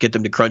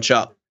to crunch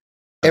up.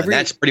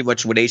 That's pretty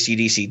much what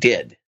AC/DC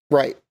did.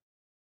 Right.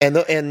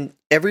 And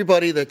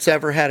everybody that's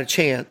ever had a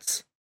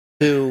chance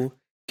to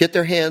get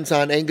their hands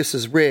on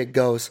Angus's rig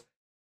goes,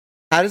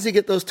 how does he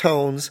get those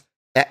tones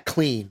that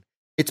clean?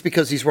 It's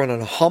because he's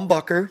running a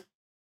humbucker.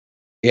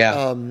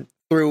 Yeah.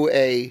 Through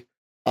a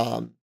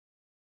and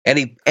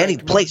he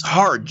plays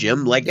hard,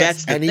 Jim. Like,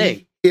 that's the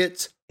thing.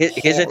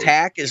 His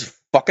attack is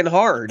fucking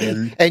hard,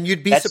 and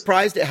you'd be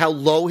surprised at how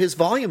low his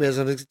volume is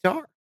on his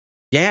guitar.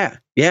 Yeah.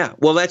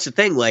 Well, that's the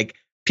thing. Like,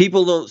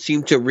 people don't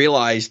seem to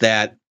realize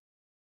that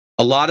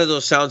a lot of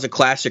those sounds of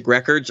classic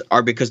records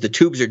are because the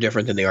tubes are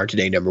different than they are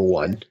today, number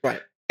one.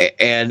 Right.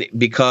 And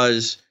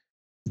because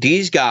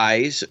these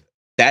guys,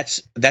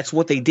 that's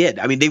what they did.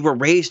 I mean, they were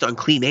raised on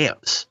clean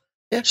amps.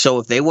 Yeah. So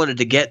if they wanted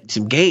to get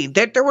some gain,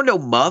 there were no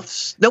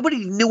muffs.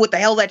 Nobody knew what the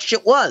hell that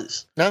shit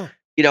was. No.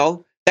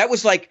 That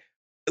was like,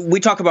 we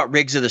talk about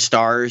rigs of the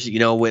stars,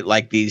 with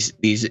like these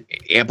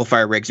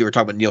amplifier rigs we were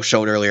talking about Neil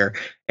Schoen earlier,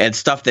 and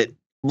stuff that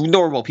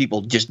normal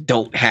people just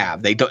don't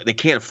have. They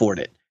can't afford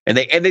it, and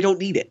they don't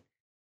need it.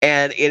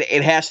 And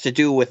it has to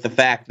do with the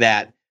fact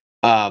that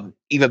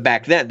even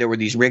back then there were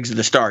these rigs of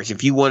the stars.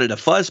 If you wanted a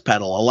fuzz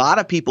pedal, a lot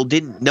of people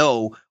didn't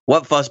know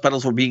what fuzz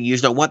pedals were being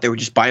used on what. They were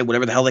just buying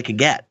whatever the hell they could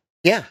get.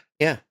 Yeah.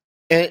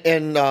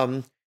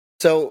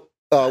 So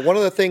one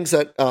of the things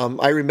that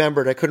I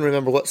remembered, I couldn't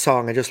remember what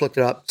song, I just looked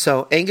it up.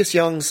 So Angus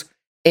Young's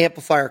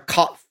amplifier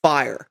caught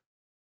fire.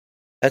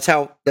 That's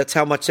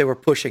how much they were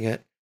pushing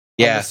it.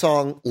 Yeah. On the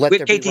song Let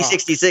There Be Rock.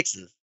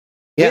 KT66s.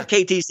 Yeah. With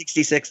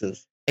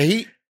KT66s. And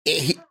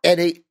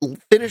he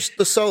finished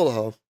the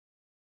solo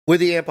with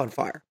the amp on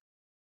fire.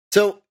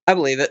 So I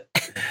believe it.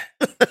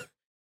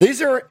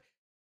 These are,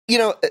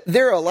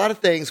 there are a lot of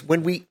things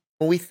when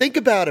we think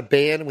about a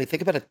band and we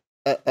think about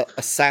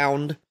a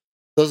sound,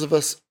 those of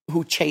us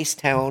who chase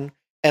tone,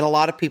 and a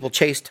lot of people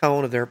chase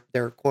tone of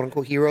their quote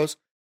unquote heroes.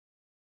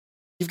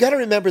 You've got to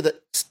remember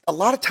that a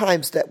lot of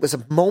times that was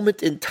a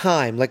moment in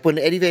time, like when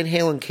Eddie Van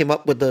Halen came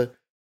up with the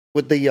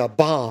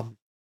bomb,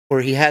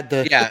 where he had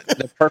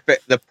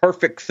the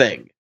perfect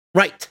thing,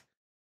 right?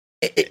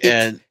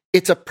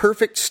 It's a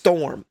perfect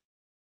storm,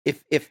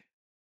 if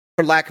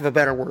for lack of a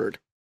better word.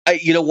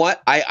 You know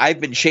what? I've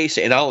been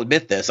chasing, and I'll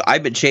admit this,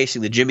 I've been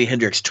chasing the Jimi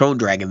Hendrix Tone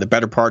Dragon the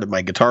better part of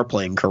my guitar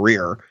playing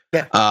career.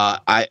 Yeah.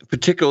 I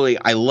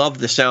love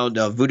the sound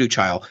of Voodoo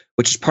Child,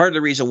 which is part of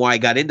the reason why I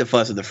got into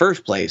fuzz in the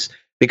first place,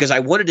 because I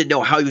wanted to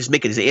know how he was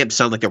making his amps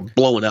sound like they're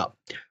blowing up,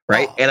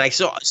 right? Oh. And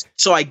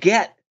so I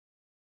get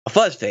a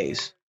fuzz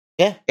phase.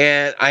 Yeah.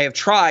 And I have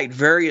tried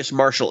various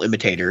Marshall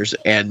imitators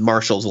and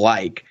Marshalls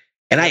like,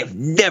 and I have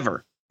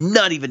never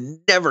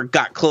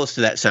got close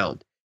to that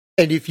sound.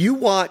 And if you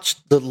watch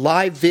the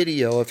live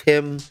video of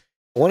him,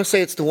 I want to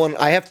say it's the one,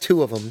 I have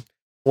two of them.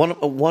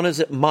 One is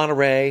at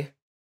Monterey,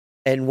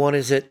 and one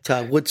is at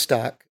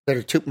Woodstock.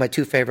 That are my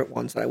two favorite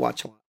ones that I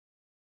watch a lot.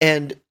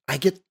 And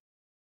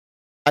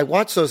I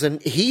watch those,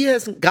 and he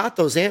hasn't got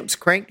those amps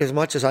cranked as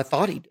much as I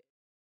thought he did.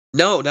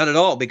 No, not at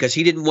all, because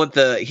he didn't want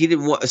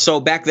so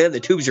back then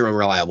the tubes are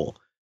unreliable.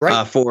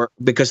 Right.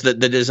 Because the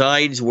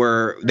designs they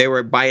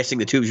were biasing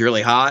the tubes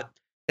really hot.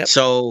 Yep.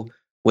 So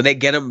when they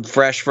get them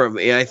fresh from,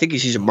 I think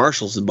he's using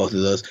Marshalls in both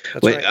of those.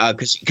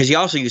 Because he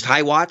also used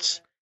high watts,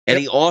 and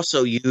he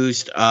also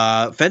used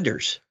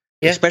Fenders,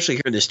 especially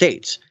here in the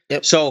States.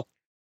 Yep. So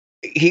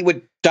he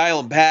would dial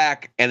them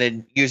back and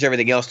then use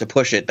everything else to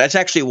push it. That's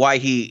actually why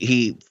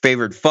he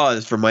favored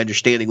fuzz, from my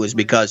understanding, was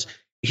because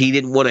he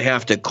didn't want to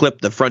have to clip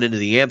the front end of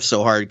the amp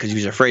so hard because he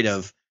was afraid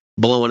of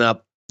blowing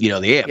up, the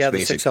amps. Yeah, the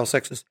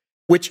 6L6s.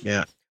 Which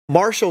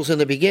Marshalls in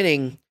the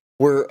beginning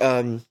were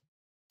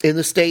in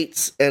the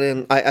States,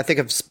 and I think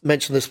I've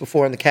mentioned this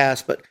before in the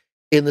cast, but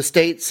in the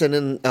States and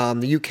in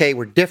the UK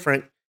were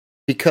different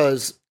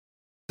because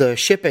the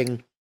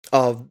shipping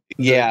of...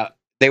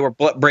 they were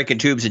breaking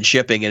tubes and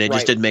shipping, and it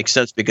just didn't make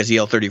sense because the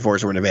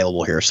L34s weren't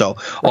available here. So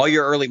all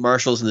your early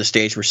Marshalls in the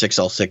States were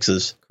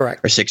 6L6s. Correct.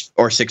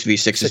 Or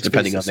 6V6s,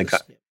 depending on the...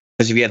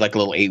 Because if you had like a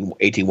little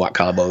 18-watt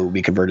combo, it would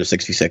be converted to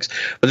 6V6.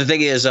 But the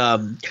thing is,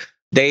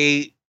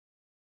 they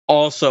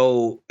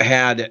also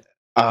had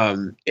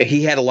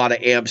he had a lot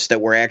of amps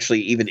that were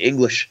actually even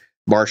English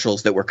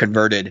Marshalls that were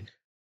converted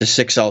to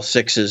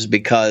 6L6s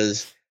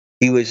because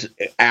he was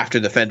after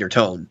the Fender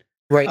tone.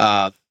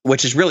 Right.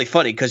 Which is really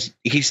funny because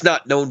he's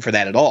not known for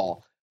that at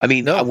all. I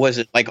mean, was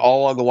it like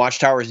All Along the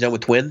Watchtower is done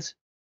with twins?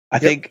 I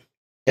think.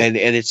 And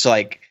it's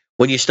like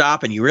when you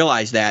stop and you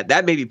realize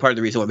that may be part of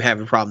the reason why I'm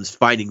having problems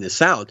finding this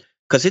sound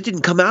because it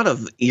didn't come out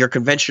of your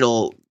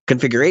conventional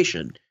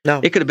configuration.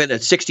 No. It could have been a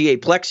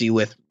 68 Plexi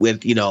with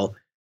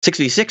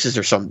 66s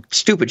or some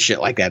stupid shit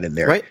like that in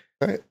there.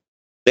 Right.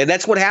 And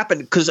that's what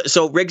happened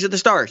so Rigs of the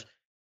Stars.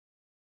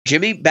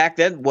 Jimmy back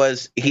then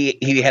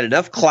he had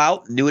enough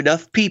clout, knew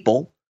enough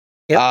people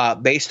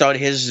based on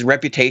his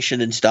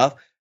reputation and stuff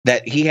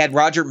that he had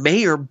Roger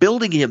Mayer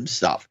building him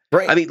stuff.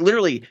 Right. I mean,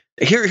 literally,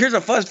 here's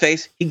a fuzz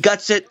face. He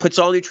guts it, puts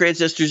all new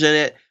transistors in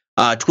it,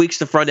 tweaks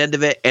the front end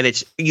of it, and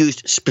it's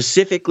used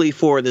specifically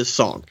for this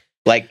song.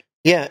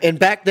 And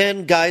back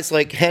then, guys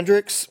like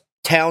Hendrix,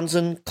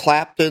 Townsend,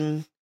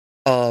 Clapton,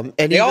 and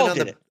they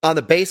even on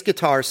the bass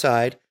guitar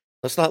side,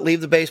 let's not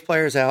leave the bass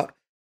players out.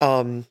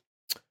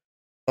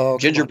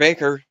 Ginger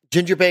Baker,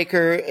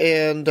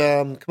 and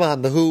come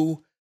on, the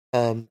Who.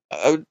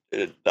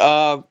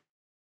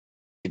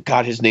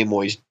 God, his name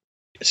always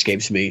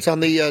escapes me. It's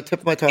on the tip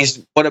of my tongue.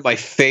 He's one of my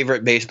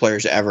favorite bass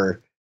players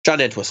ever. John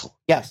Entwistle.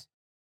 Yes.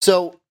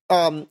 So,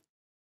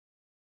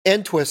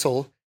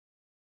 Entwistle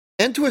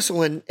and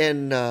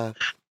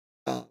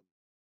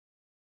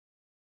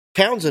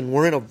Townsend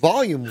were in a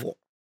volume war.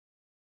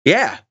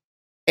 Yeah.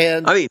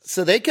 And I mean,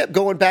 so they kept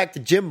going back to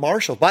Jim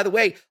Marshall. By the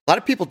way, a lot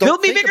of people don't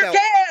build me bigger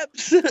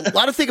cabs. A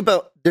lot of think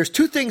about. There's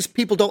two things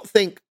people don't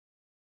think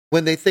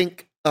when they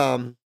think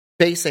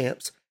bass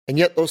amps, and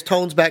yet those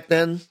tones back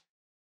then,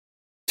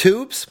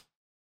 tubes,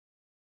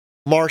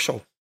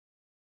 Marshall.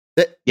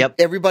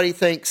 Everybody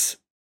thinks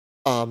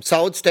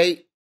solid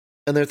state,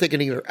 and they're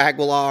thinking either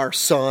Aguilar,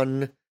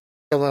 Sun,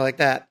 something like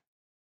that.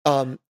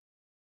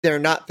 They're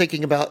not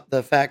thinking about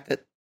the fact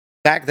that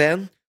back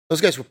then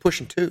those guys were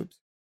pushing tubes.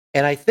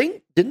 And I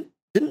think didn't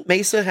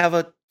Mesa have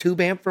a tube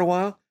amp for a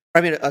while?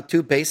 I mean, a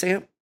tube bass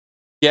amp.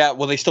 Yeah,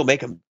 well, they still make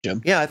them,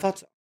 Jim. Yeah, I thought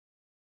so.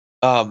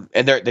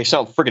 And they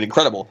sound freaking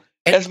incredible.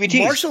 And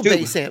SVTs, Marshall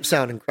bass amps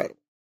sound incredible.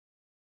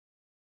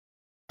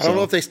 I don't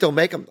know if they still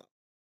make them though.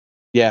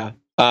 Yeah,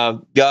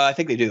 I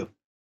think they do,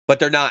 but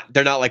they're not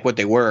like what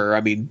they were.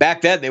 I mean,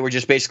 back then they were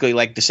just basically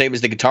like the same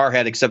as the guitar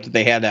had, except that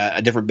they had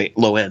a different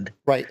low end.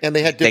 Right, and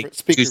they had different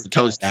speakers. The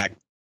tone stack.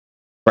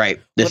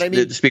 Right.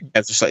 The speaker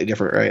heads are slightly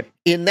different, right?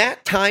 In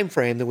that time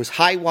frame, there was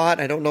High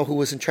Watt. I don't know who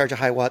was in charge of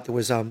High Watt. There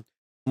was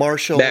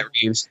Marshall. Matt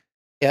Reeves.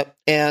 Yep.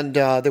 And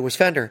there was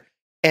Fender.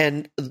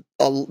 And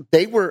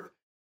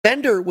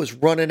Fender was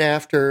running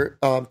after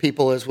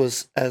people as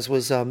was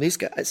these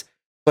guys.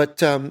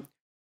 But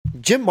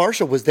Jim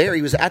Marshall was there.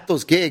 He was at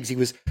those gigs. He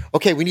was,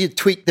 okay, we need to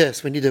tweak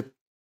this. We need to,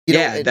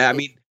 I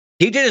mean,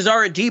 he did his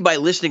R&D by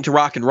listening to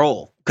rock and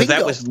roll because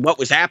that was what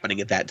was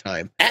happening at that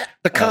time. At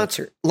the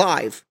concert,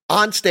 live,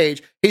 on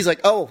stage, he's like,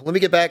 oh, let me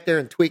get back there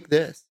and tweak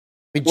this.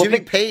 I mean,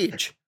 Jimmy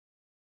Page.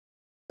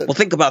 Well,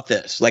 think about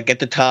this. Like at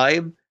the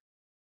time,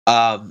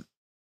 the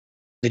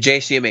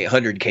JCM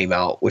 800 came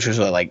out, which was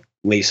like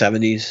late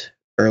 70s,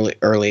 early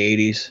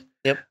 80s.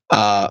 Yep.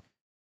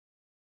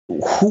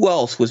 Who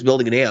else was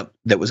building an amp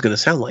that was going to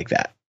sound like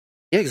that?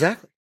 Yeah,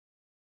 exactly.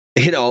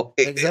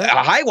 Exactly.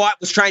 A High Watt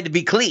was trying to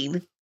be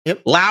clean.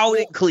 Yep. Loud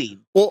and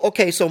clean. Well,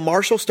 okay, so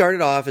Marshall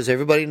started off, as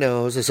everybody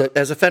knows,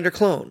 as a Fender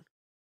clone.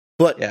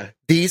 But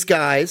these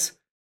guys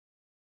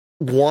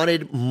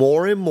wanted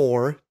more and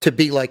more to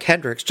be like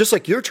Hendrix, just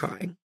like you're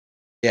trying.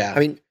 Yeah. I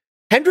mean,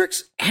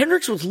 Hendrix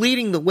was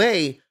leading the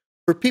way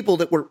for people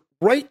that were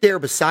right there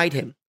beside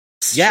him.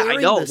 Yeah, I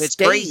know. It's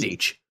crazy.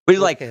 But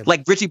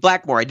like Richie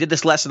Blackmore. I did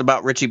this lesson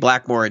about Richie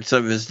Blackmore and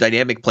some of his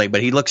dynamic play,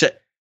 but he's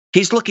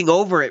looking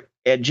over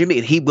at Jimmy,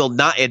 and he will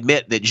not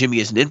admit that Jimmy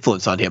is an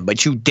influence on him,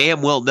 but you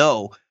damn well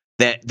know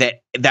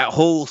that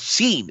whole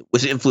scene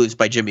was influenced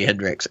by Jimi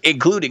Hendrix,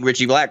 including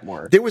Richie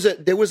Blackmore. There was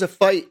a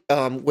fight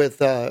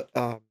with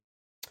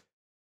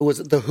was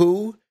it the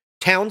Who,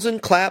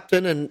 Townsend,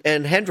 Clapton,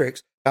 and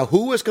Hendrix. Now,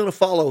 who was going to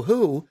follow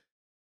who?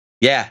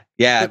 Yeah,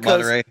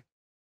 Monterey.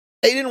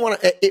 They didn't want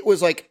to. It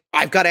was like,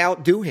 I've got to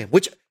outdo him,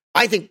 which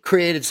I think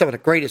created some of the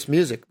greatest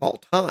music of all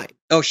time.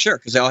 Oh, sure,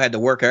 because they all had to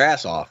work their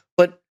ass off.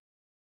 But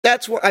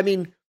that's what I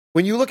mean.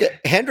 When you look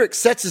at Hendrix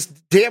sets his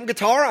damn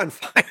guitar on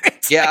fire.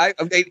 Yeah,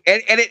 and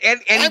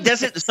he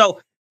doesn't.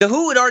 So the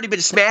Who had already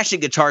been smashing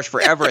guitars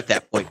forever at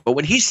that point, but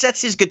when he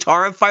sets his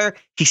guitar on fire,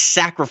 he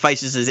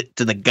sacrifices it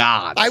to the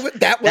gods.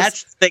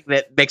 That's the thing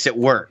that makes it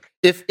work.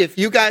 If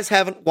you guys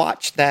haven't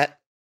watched that,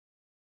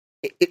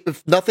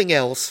 if nothing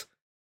else,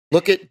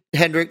 look at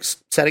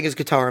Hendrix setting his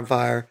guitar on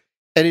fire,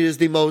 and it is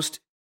the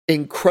most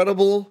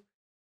incredible.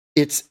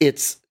 It's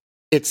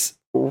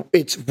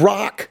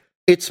rock,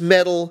 it's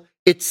metal,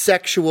 it's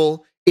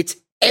sexual, it's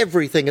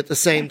everything at the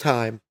same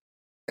time.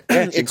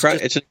 Yeah,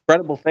 it's an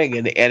incredible thing,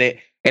 and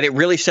it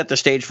really set the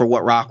stage for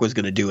what rock was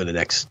going to do in the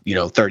next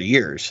 30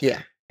 years.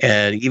 Yeah,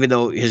 and even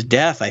though his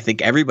death, I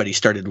think everybody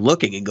started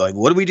looking and going,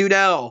 "What do we do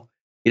now?"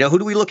 Who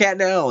do we look at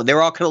now? And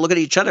they're all kind of looking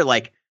at each other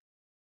like,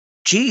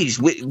 geez,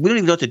 we don't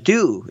even know what to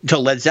do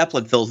until Led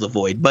Zeppelin fills the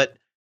void. But,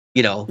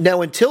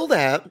 Now, until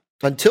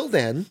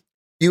then,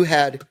 you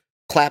had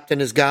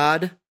Clapton is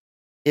God,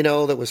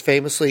 that was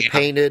famously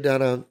painted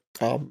on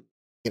a,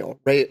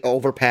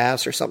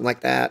 overpass or something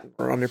like that,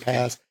 or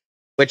underpass.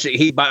 Which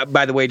he,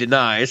 by the way,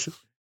 denies.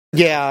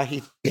 Yeah,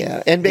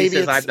 and maybe he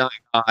says, I'm not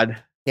God.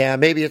 Yeah,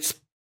 maybe it's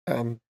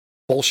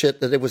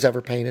bullshit that it was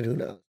ever painted. Who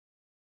knows?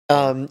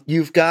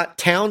 You've got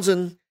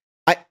Townsend.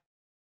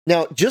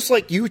 Now, just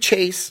like you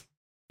chase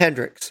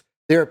Hendrix,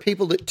 there are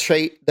people that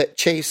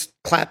chase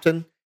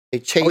Clapton. They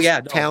chase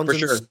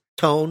Townsend's for sure.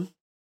 tone.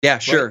 Yeah,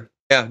 sure. Right?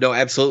 Yeah, no,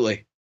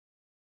 absolutely.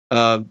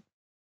 And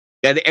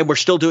we're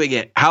still doing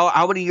it.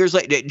 How many years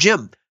later,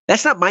 Jim?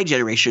 That's not my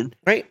generation,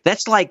 right?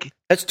 That's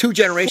 2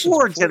 generations,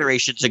 4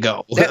 generations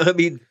ago. I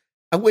mean,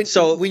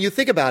 when you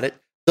think about it,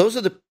 those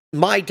are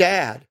my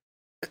dad.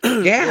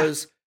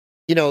 Was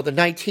the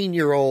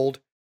 19-year-old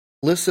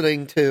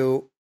listening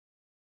to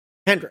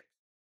Hendrix.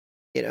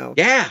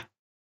 Yeah,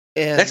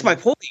 and that's my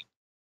point.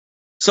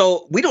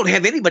 So we don't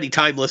have anybody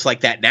timeless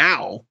like that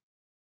now.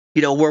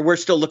 Where we're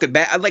still looking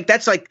back.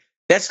 That's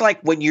like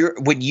when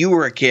you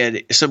were a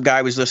kid, some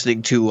guy was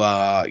listening to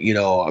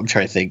I'm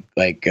trying to think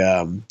like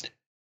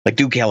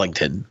Duke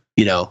Ellington,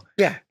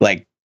 Yeah.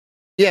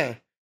 Yeah.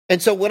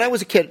 And so when I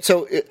was a kid,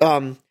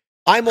 I'm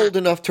old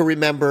enough to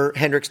remember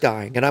Hendrix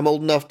dying, and I'm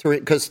old enough to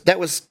because that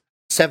was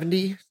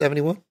 70,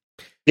 71.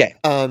 Yeah.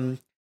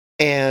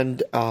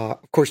 And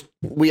of course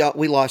we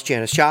lost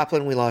Janis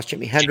Joplin, we lost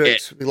Jimi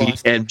Hendrix, we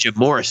lost Jim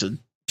Morrison.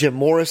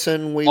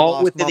 We all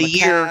lost within Mama a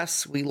year.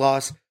 Cass, we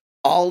lost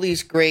all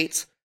these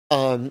greats,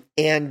 and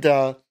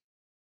the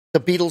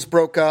Beatles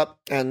broke up,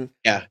 and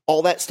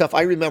all that stuff.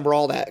 I remember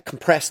all that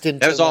compressed into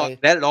that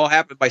had all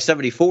happened by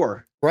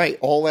 74. Right,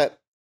 all that.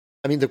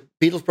 I mean, the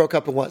Beatles broke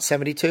up in what,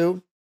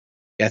 72?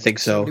 Yeah, I think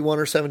so. 71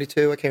 or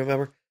 72, I can't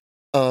remember.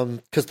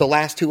 Because the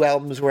last 2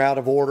 albums were out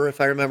of order, if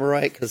I remember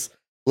right. Because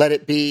Let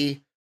It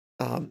Be,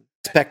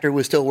 Spector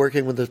was still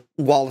working with the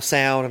Wall of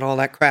Sound and all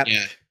that crap.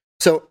 Yeah.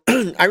 So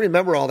I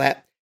remember all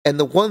that. And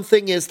the one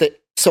thing is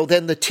that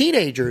then the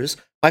teenagers.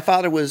 My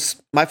father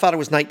was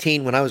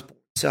 19 when I was born.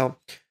 So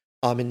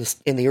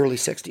in the early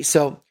 60s.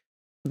 So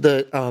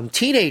the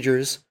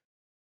teenagers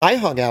I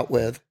hung out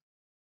with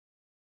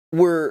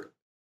were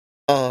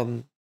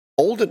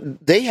old.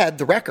 They had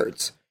the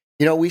records.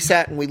 We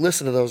sat and we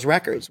listened to those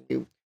records.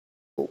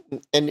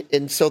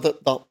 And so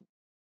the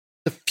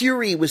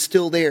fury was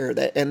still there.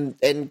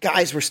 And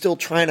guys were still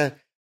trying to,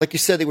 like you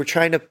said, they were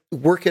trying to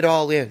work it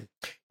all in.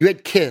 You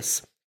had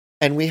Kiss,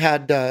 and we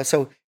had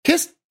so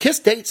Kiss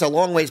dates a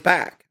long ways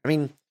back. I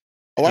mean,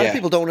 a lot of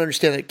people don't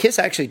understand that Kiss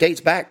actually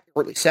dates back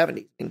early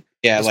 70s. I mean,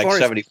 like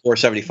 74,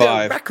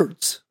 75.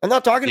 Records. I'm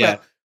not talking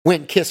about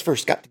when Kiss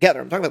first got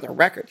together. I'm talking about their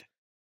records.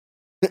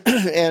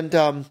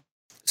 And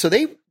so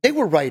they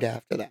were right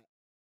after that.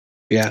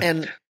 Yeah.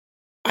 And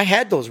I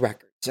had those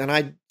records, and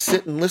I'd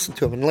sit and listen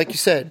to them. And like you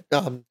said,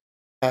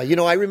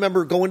 I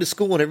remember going to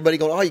school and everybody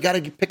going, "Oh, you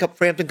got to pick up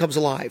Frampton Comes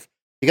Alive.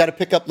 You got to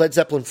pick up Led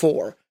Zeppelin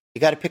 4.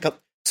 You got to pick up."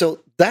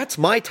 So that's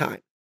my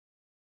time.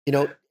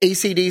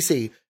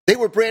 AC/DC. They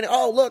were brand.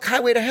 Oh, look,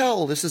 Highway to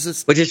Hell. This is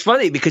this. Which is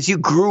funny because you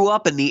grew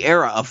up in the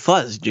era of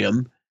fuzz,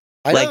 Jim.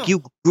 I know.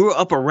 You grew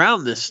up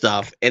around this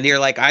stuff, and you're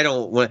like, I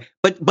don't want.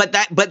 But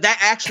that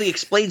actually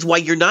explains why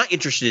you're not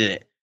interested in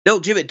it.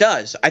 No, Jim, it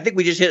does. I think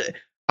we just hit.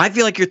 I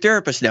feel like your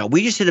therapist now.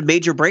 We just hit a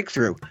major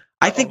breakthrough.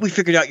 I think we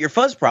figured out your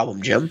fuzz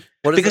problem, Jim.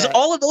 Because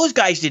all of those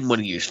guys didn't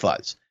want to use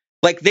fuzz.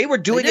 They were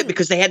doing it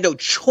because they had no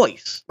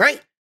choice. Right.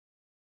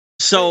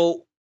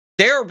 So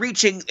they're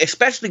reaching,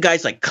 especially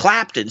guys like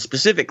Clapton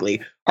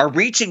specifically, are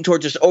reaching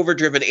towards this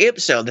overdriven amp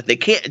sound that they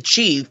can't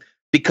achieve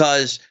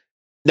because,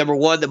 number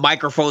one, the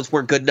microphones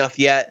weren't good enough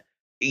yet,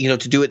 to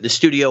do it in the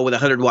studio with a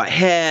 100-watt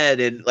head.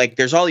 And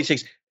there's all these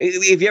things.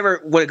 If you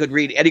ever want a good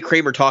read, Eddie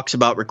Kramer talks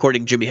about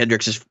recording Jimi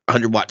Hendrix's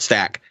 100-watt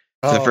stack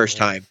for the first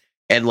time.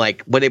 And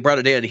when they brought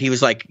it in, he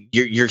was like,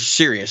 you're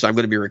serious. I'm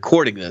going to be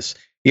recording this.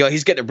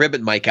 He's getting a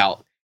ribbon mic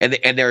out and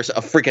there's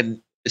a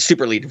freaking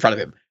super lead in front of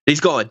him. He's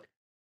going,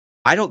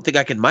 I don't think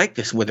I can mic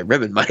this with a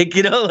ribbon mic,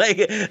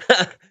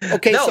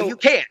 Okay, no, you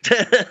can't.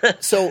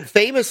 So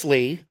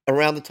famously,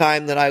 around the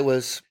time that I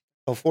was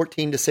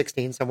 14 to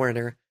 16, somewhere in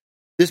there,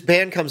 this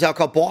band comes out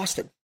called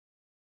Boston.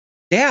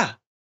 Yeah.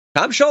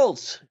 Tom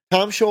Scholz.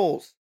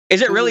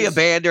 Is it really a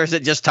band, or is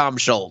it just Tom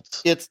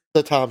Scholz? It's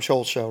the Tom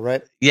Scholz show,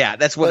 right? Yeah,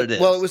 that's what it is.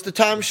 Well, it was the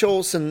Tom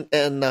Scholz and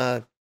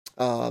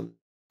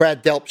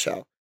Brad Delp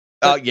show.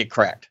 Oh, yeah,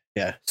 correct.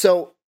 Yeah.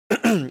 So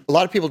a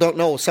lot of people don't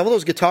know some of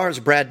those guitars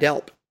are Brad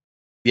Delp.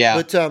 Yeah,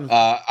 but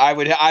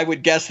I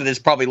would guess that it's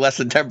probably less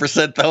than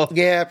 10% though.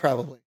 Yeah,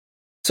 probably.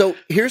 So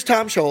here's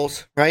Tom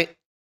Scholz, right?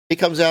 He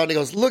comes out and he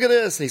goes, "Look at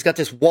this!" And he's got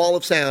this wall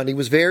of sound. He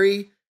was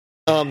very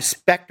Phil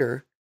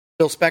Spector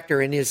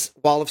in his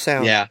wall of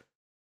sound. Yeah,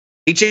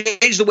 he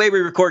changed the way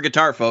we record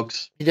guitar,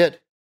 folks. He did.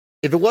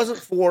 If it wasn't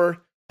for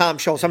Tom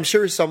Scholz, I'm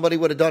sure somebody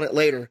would have done it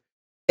later.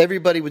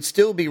 Everybody would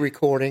still be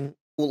recording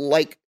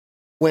like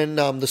when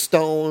the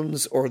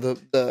Stones or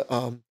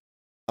the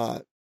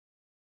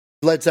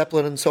Led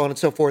Zeppelin and so on and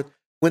so forth,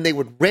 when they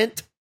would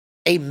rent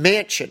a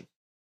mansion,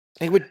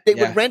 they would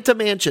rent a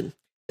mansion.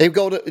 They'd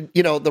go to,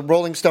 the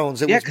Rolling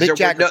Stones. It was Mick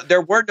Jagger.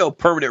 There were no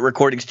permanent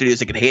recording studios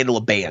that could handle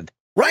a band.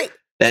 Right.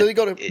 So they'd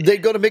go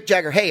to Mick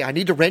Jagger. Hey, I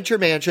need to rent your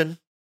mansion,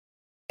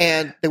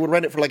 and they would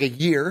rent it for like a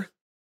year,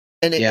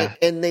 and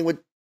they would,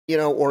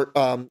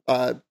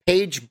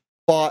 Page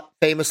bought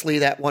famously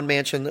that one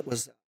mansion that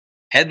was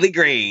Headley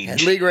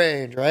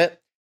Grange, right?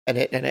 And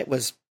it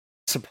was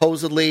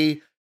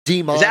supposedly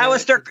demonic.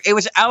 It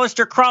was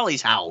Aleister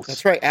Crowley's house.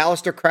 That's right,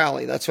 Aleister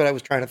Crowley. That's what I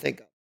was trying to think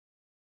of.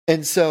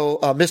 And so,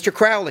 Mr.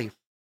 Crowley.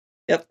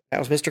 Yep, that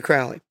was Mr.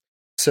 Crowley.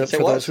 So for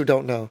those who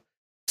don't know,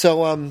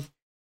 so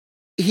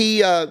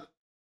you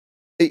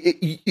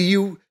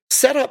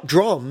set up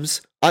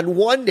drums on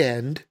one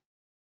end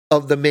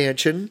of the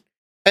mansion,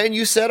 and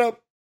you set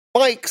up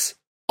mics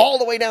all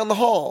the way down the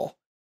hall,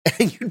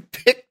 and you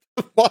pick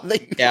the one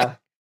that you like.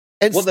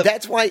 And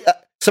that's why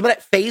some of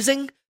that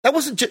phasing, that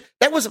wasn't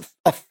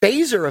a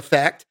phaser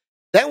effect.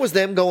 That was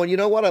them going, you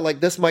know what, I like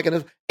this mic,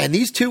 and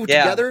these two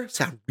together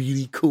sound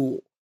really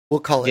cool.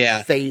 We'll call it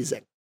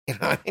phasing. You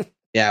know what I mean?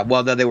 Yeah,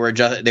 well, no, they were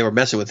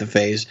messing with the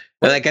phase.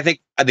 Like, I think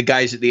the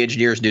guys, the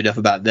engineers knew enough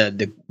about that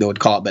they would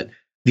call it. But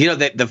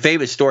the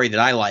famous story that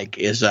I like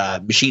is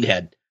Machine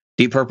Head,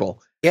 Deep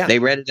Purple. Yeah, they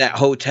rented that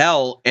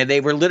hotel, and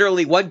they were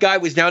literally, one guy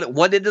was down at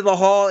one end of the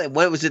hall, and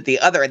one was at the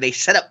other, and they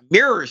set up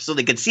mirrors so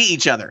they could see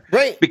each other.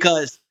 Right,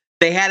 because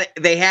they had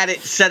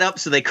it set up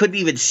so they couldn't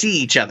even see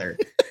each other.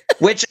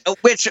 Which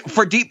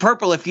for Deep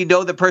Purple, if you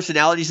know the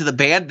personalities of the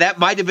band, that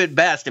might have been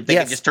best if they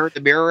could just turn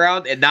the mirror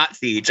around and not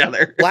see each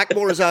other.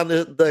 Blackmore is on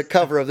the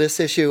cover of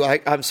this issue.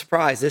 I'm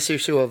surprised. This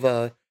issue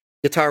of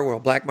Guitar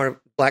World,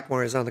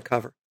 Blackmore is on the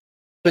cover.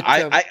 But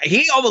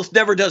he almost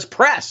never does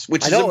press,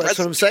 which is impressive. That's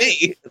what I'm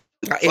saying.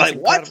 It's like,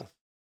 what?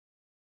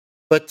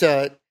 But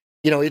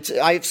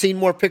I've seen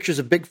more pictures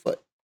of Bigfoot.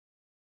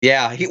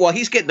 Yeah,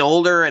 he's getting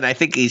older, and I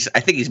think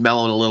he's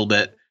mellowing a little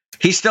bit.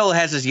 He still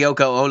has his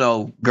Yoko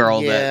Ono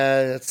girl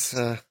that's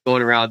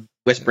going around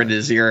whispering in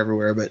his ear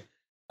everywhere. But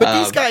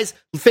these guys,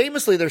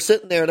 famously, they're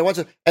sitting there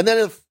and then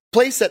the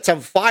place sets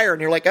on fire,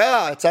 and you're like,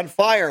 it's on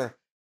fire.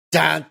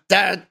 Dun,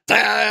 dun,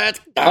 dun,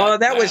 dun,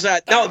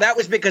 that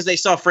was because they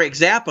saw Frank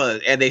Zappa,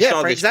 and they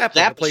saw Frank the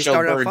Zappa show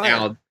burn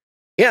down.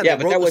 Yeah,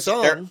 but that was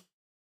song.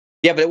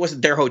 But it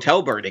wasn't their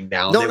hotel burning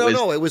down.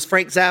 No. It was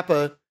Frank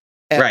Zappa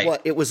at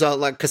what? It was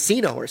like a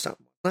casino or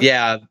something.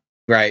 Yeah,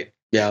 right.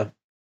 Yeah.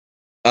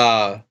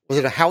 Was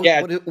it a house?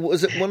 Yeah.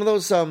 Was it one of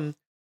those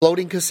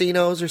floating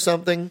casinos or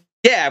something?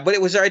 Yeah, but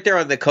it was right there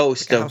on the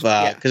coast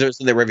because it was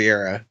in the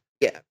Riviera.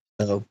 Yeah.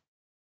 So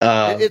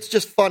it's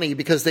just funny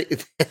because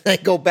they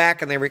go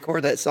back and they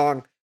record that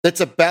song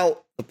that's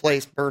about the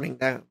place burning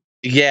down.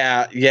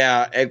 Yeah.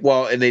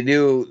 And they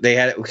knew they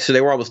had it, so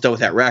they were almost done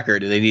with that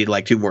record, and they needed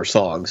like 2 more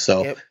songs.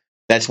 So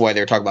that's why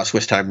they were talking about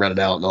Swiss time running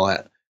out and all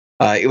that.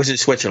 It was in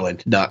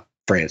Switzerland, not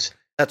France.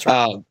 That's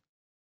right.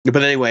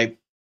 But anyway,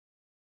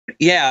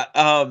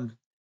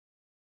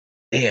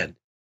 man.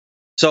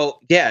 So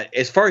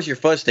as far as your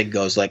fuzz thing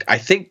goes, like I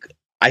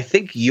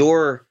think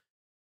your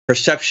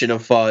perception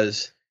of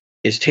fuzz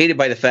is tainted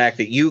by the fact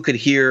that you could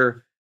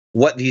hear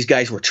what these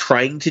guys were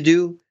trying to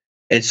do.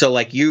 And so,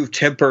 like, you've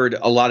tempered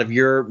a lot of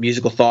your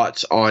musical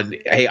thoughts on,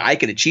 hey, I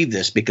can achieve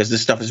this because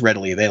this stuff is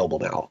readily available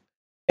now.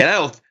 And I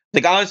don't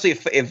think, honestly,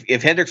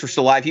 if Hendrix were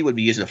still alive, he would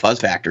be using a fuzz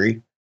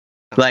factory.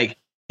 Like,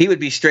 he would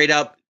be straight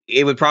up.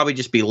 It would probably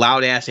just be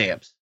loud ass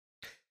amps.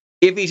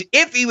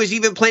 If he was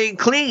even playing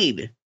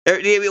clean, or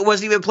it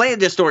wasn't even playing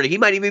distorted, he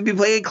might even be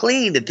playing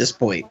clean at this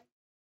point.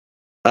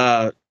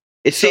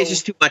 It's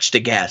just too much to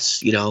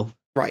guess,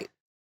 Right,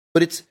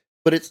 but it's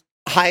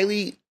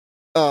highly.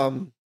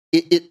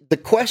 The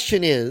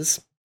question is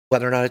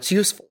whether or not it's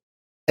useful,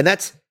 and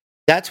that's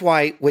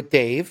why with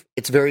Dave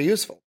it's very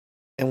useful,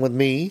 and with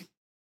me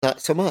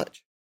not so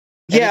much.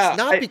 And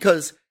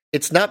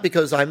it's not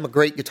because I'm a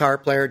great guitar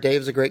player,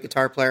 Dave's a great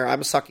guitar player,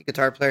 I'm a sucky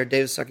guitar player,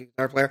 Dave's a sucky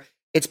guitar player.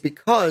 It's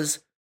because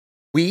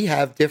we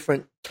have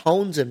different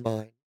tones in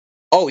mind.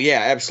 Oh yeah,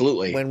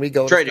 absolutely. When we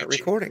go to start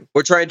recording,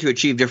 we're trying to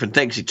achieve different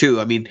things too.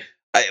 I mean.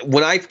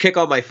 When I kick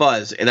on my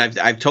fuzz, and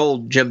I've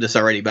told Jim this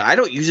already, but I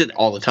don't use it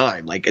all the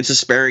time. Like, it's a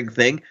sparing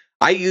thing.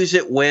 I use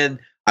it when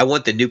I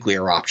want the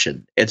nuclear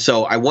option. And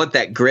so I want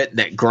that grit and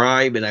that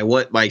grime, and I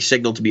want my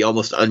signal to be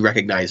almost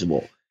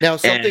unrecognizable. Now,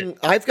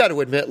 I've got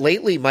to admit,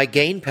 lately my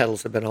gain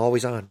pedals have been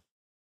always on.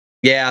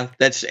 Yeah,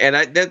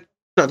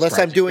 unless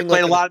I'm doing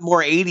like a lot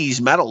more 80s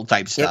metal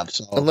type stuff.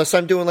 So. Unless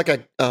I'm doing like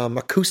a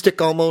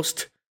acoustic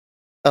almost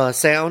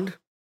sound,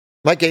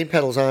 my gain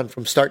pedal's on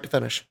from start to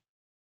finish.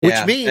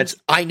 Which means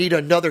I need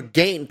another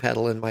gain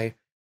pedal in my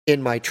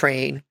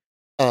train.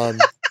 Hello,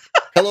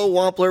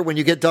 Wampler, when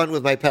you get done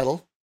with my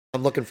pedal.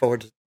 I'm looking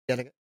forward to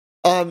getting it.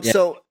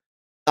 So,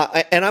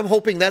 and I'm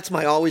hoping that's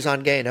my always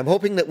on gain. I'm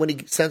hoping that when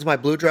he sends my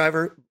blues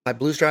driver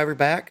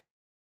back,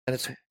 and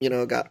it's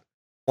got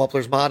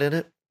Wampler's mod in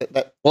it.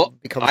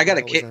 I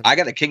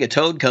got a King of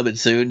Tone coming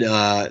soon.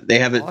 They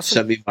haven't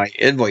sent me my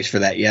invoice for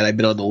that yet. I've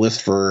been on the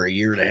list for a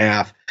year and a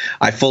half.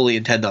 I fully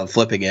intend on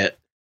flipping it.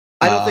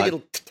 I don't think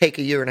it'll take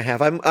a year and a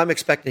half. I'm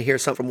expecting to hear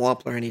something from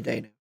Wampler any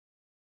day now.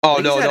 Oh,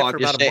 no, I'm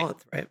just saying, a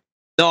month, right?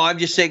 No, I'm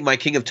just saying my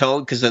King of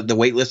Tone, because the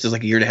wait list is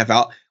like a year and a half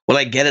out. When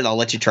I get it, I'll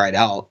let you try it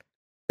out.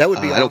 That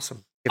would be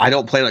awesome. I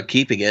don't plan on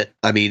keeping it.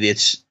 I mean,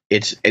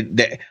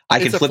 I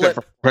can flip it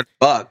for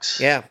 $100.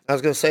 Yeah, I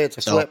was going to say it's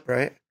a flip,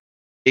 right?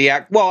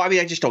 Yeah, well, I mean,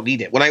 I just don't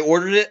need it. When I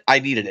ordered it, I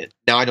needed it.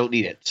 Now I don't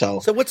need it.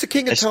 So what's the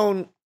King of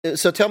Tone?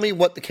 So tell me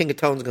what the King of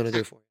Tone is going to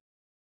do for you.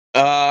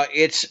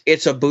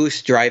 It's a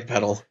boost drive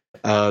pedal.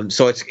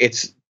 So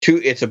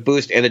it's a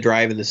boost and a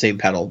drive in the same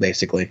pedal,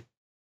 basically.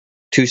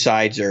 Two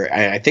sides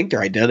I think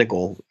they're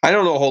identical. I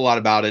don't know a whole lot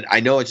about it. I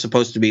know it's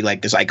supposed to be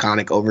like this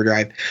iconic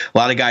overdrive. A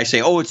lot of guys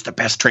say, "Oh, it's the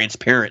best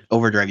transparent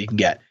overdrive you can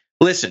get."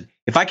 Listen,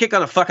 if I kick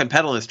on a fucking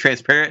pedal and it's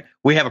transparent,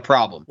 we have a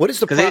problem. What is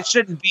the problem? Because it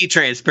shouldn't be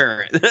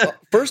transparent. Well,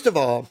 first of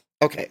all,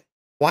 okay,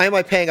 why am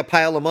I paying a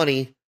pile of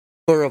money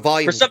for a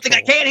volume for something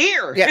control? I can't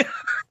hear? Yeah,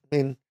 I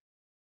mean.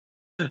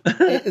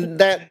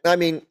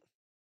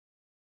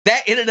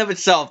 That in and of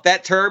itself,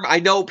 that term,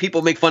 I know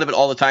people make fun of it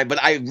all the time, but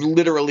I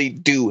literally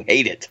do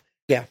hate it.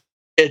 Yeah.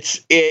 I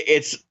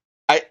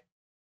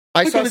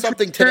saw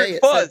something today.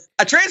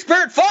 A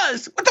transparent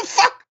fuzz? What the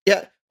fuck?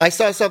 Yeah. I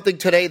saw something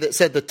today that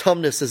said the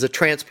Tumnus is a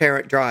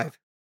transparent drive.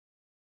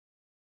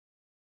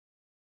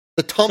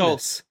 The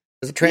Tumnus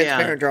is a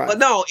transparent drive. Well,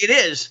 no, it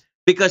is,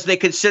 because they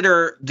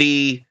consider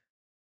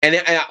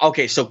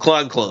okay, so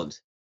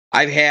clones.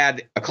 I've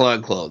had a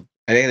clone.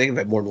 I think I've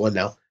had more than one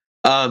now.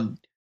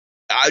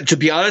 To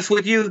be honest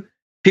with you,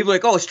 people are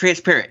like, "Oh, it's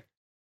transparent."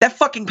 That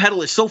fucking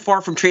pedal is so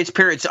far from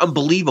transparent, it's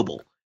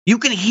unbelievable. You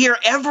can hear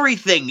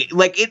everything.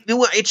 Like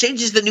it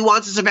changes the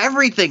nuances of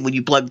everything when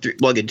you plug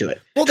into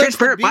it. Well,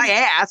 transparent, my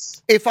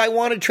ass. If I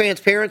wanted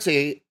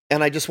transparency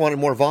and I just wanted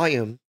more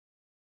volume,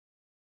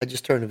 I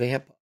just turn the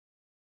vamp up.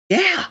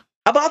 Yeah, how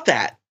about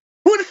that?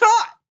 Who would have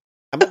thought?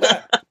 How about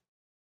that?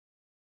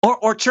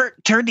 or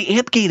turn the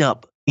amp gain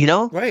up. You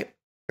know, right.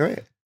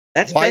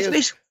 That's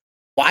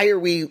why are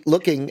we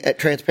looking at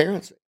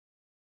transparency?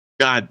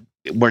 God,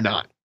 we're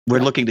not. We're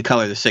looking to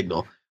color the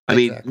signal. I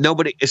mean,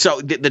 nobody. So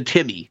the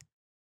Timmy,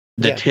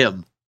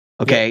 Tim,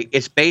 okay,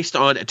 it's based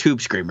on a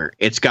tube screamer.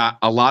 It's got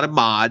a lot of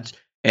mods,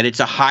 and it's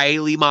a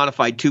highly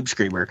modified tube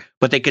screamer,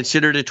 but they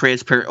consider it a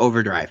transparent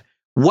overdrive.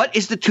 What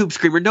is the tube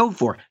screamer known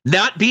for?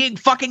 Not being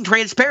fucking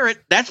transparent,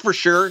 that's for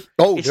sure.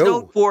 Oh, it's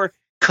known for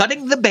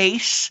cutting the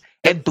bass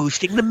and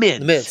boosting the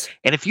mids.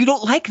 And if you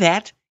don't like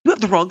that, you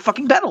have the wrong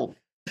fucking pedal.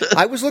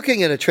 I was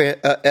looking at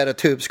a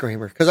tube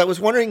screamer because I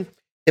was wondering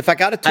if I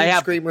got a tube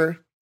screamer,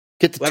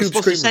 get the tube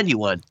screamer. To send you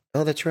one.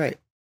 Oh, that's right.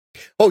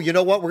 Oh, you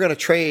know what? We're going to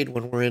trade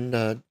when we're in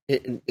a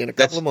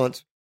couple of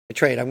months.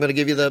 I'm going to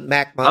give you the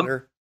Mac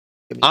monitor.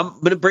 I'm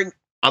going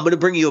to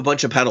bring you a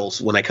bunch of pedals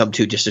when I come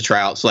to just to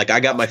try out. So, like, I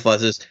got my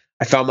fuzzes.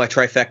 I found my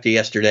trifecta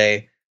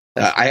yesterday.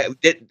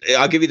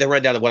 I'll give you the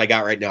rundown of what I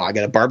got right now. I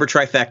got a Barber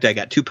trifecta. I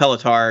got two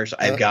Pelletars.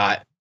 I've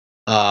got.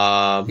 You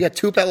got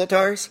two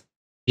Pelletars?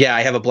 Yeah,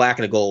 I have a black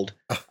and a gold.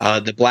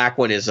 The black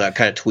one is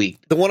kind of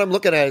tweaked. The one I'm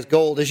looking at is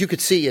gold. As you can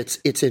see,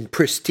 it's in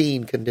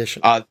pristine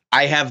condition.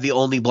 I have the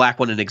only black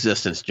one in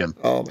existence, Jim.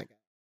 Oh my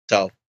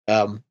god!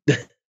 So,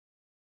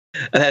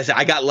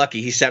 I got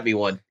lucky. He sent me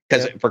one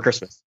for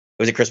Christmas.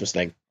 It was a Christmas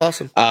thing.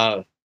 Awesome.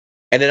 And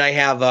then I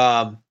have,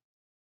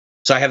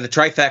 so I have the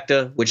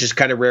trifecta, which is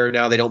kind of rare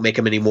now. They don't make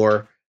them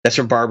anymore. That's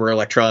from Barber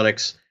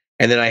Electronics.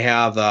 And then I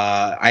have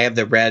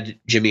the red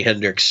Jimi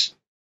Hendrix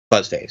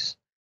fuzz face,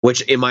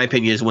 which, in my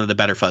opinion, is one of the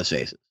better fuzz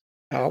faces.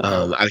 Oh,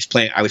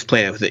 okay. I was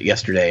playing with it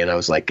yesterday, and I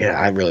was like, yeah,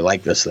 I really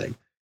like this thing.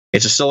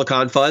 It's a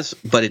silicon fuzz,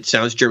 but it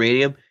sounds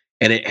germanium,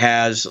 and it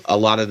has a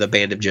lot of the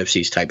Band of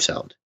Gypsies type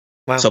sound.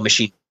 Wow. So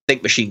machine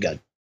gun.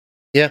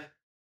 Yeah.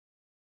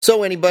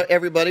 So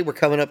everybody, we're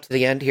coming up to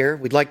the end here.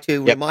 We'd like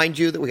to remind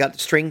you that we got the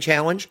string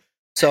challenge.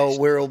 So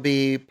we'll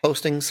be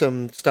posting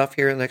some stuff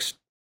here in the next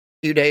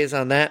few days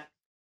on that.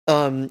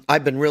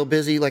 I've been real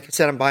busy. Like I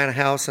said, I'm buying a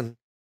house, and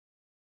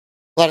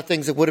a lot of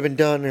things that would have been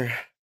done are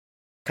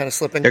kind of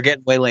slipping. They're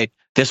getting way late.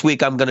 This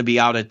week I'm going to be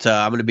I'm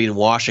going to be in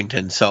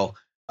Washington, so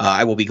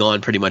I will be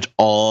gone pretty much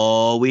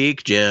all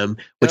week, Jim,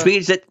 which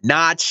means that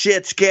not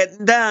shit's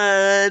getting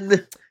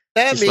done.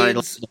 That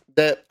means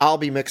that I'll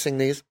be mixing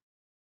these.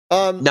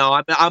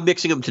 No, I'm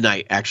mixing them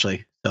tonight,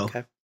 actually. So.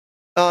 Okay.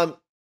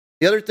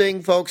 The other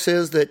thing, folks,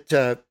 is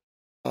that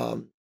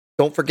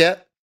don't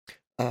forget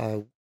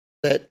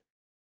that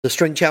the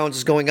string challenge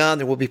is going on.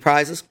 There will be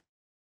prizes.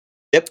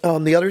 Yep.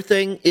 The other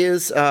thing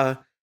is that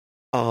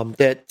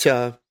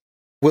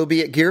we'll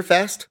be at Gear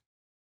Fest.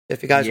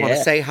 If you guys want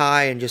to say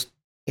hi and just,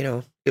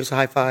 give us a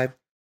high five.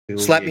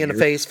 Slap me in the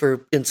face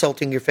for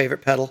insulting your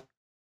favorite pedal.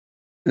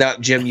 No,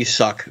 Jim, you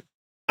suck.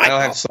 I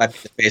don't have to slap you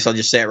in the face. I'll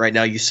just say it right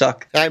now. You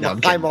suck.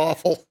 I'm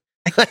awful.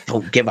 I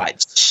don't give a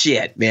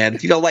shit, man.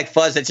 If you don't like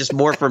fuzz, that's just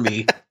more for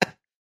me.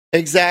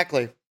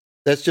 Exactly.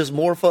 That's just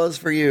more fuzz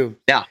for you.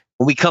 Now,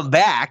 when we come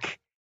back,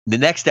 the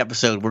next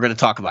episode, we're going to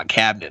talk about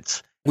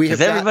cabinets.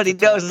 Because everybody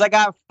knows I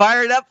got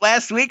fired up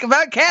last week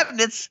about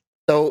cabinets.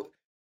 So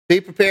be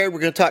prepared. We're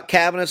going to talk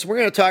cabinets. We're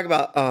going to talk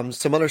about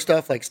some other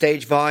stuff like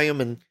stage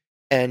volume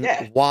and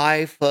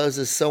why fuzz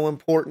is so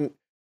important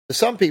to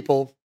some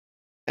people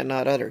and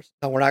not others.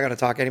 No, we're not going to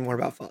talk anymore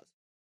about fuzz.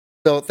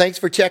 So thanks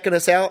for checking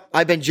us out.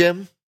 I've been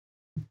Jim.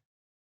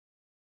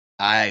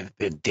 I've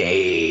been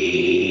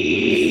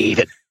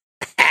Dave.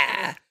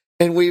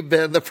 And we've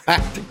been the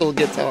Practical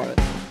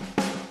Guitarist.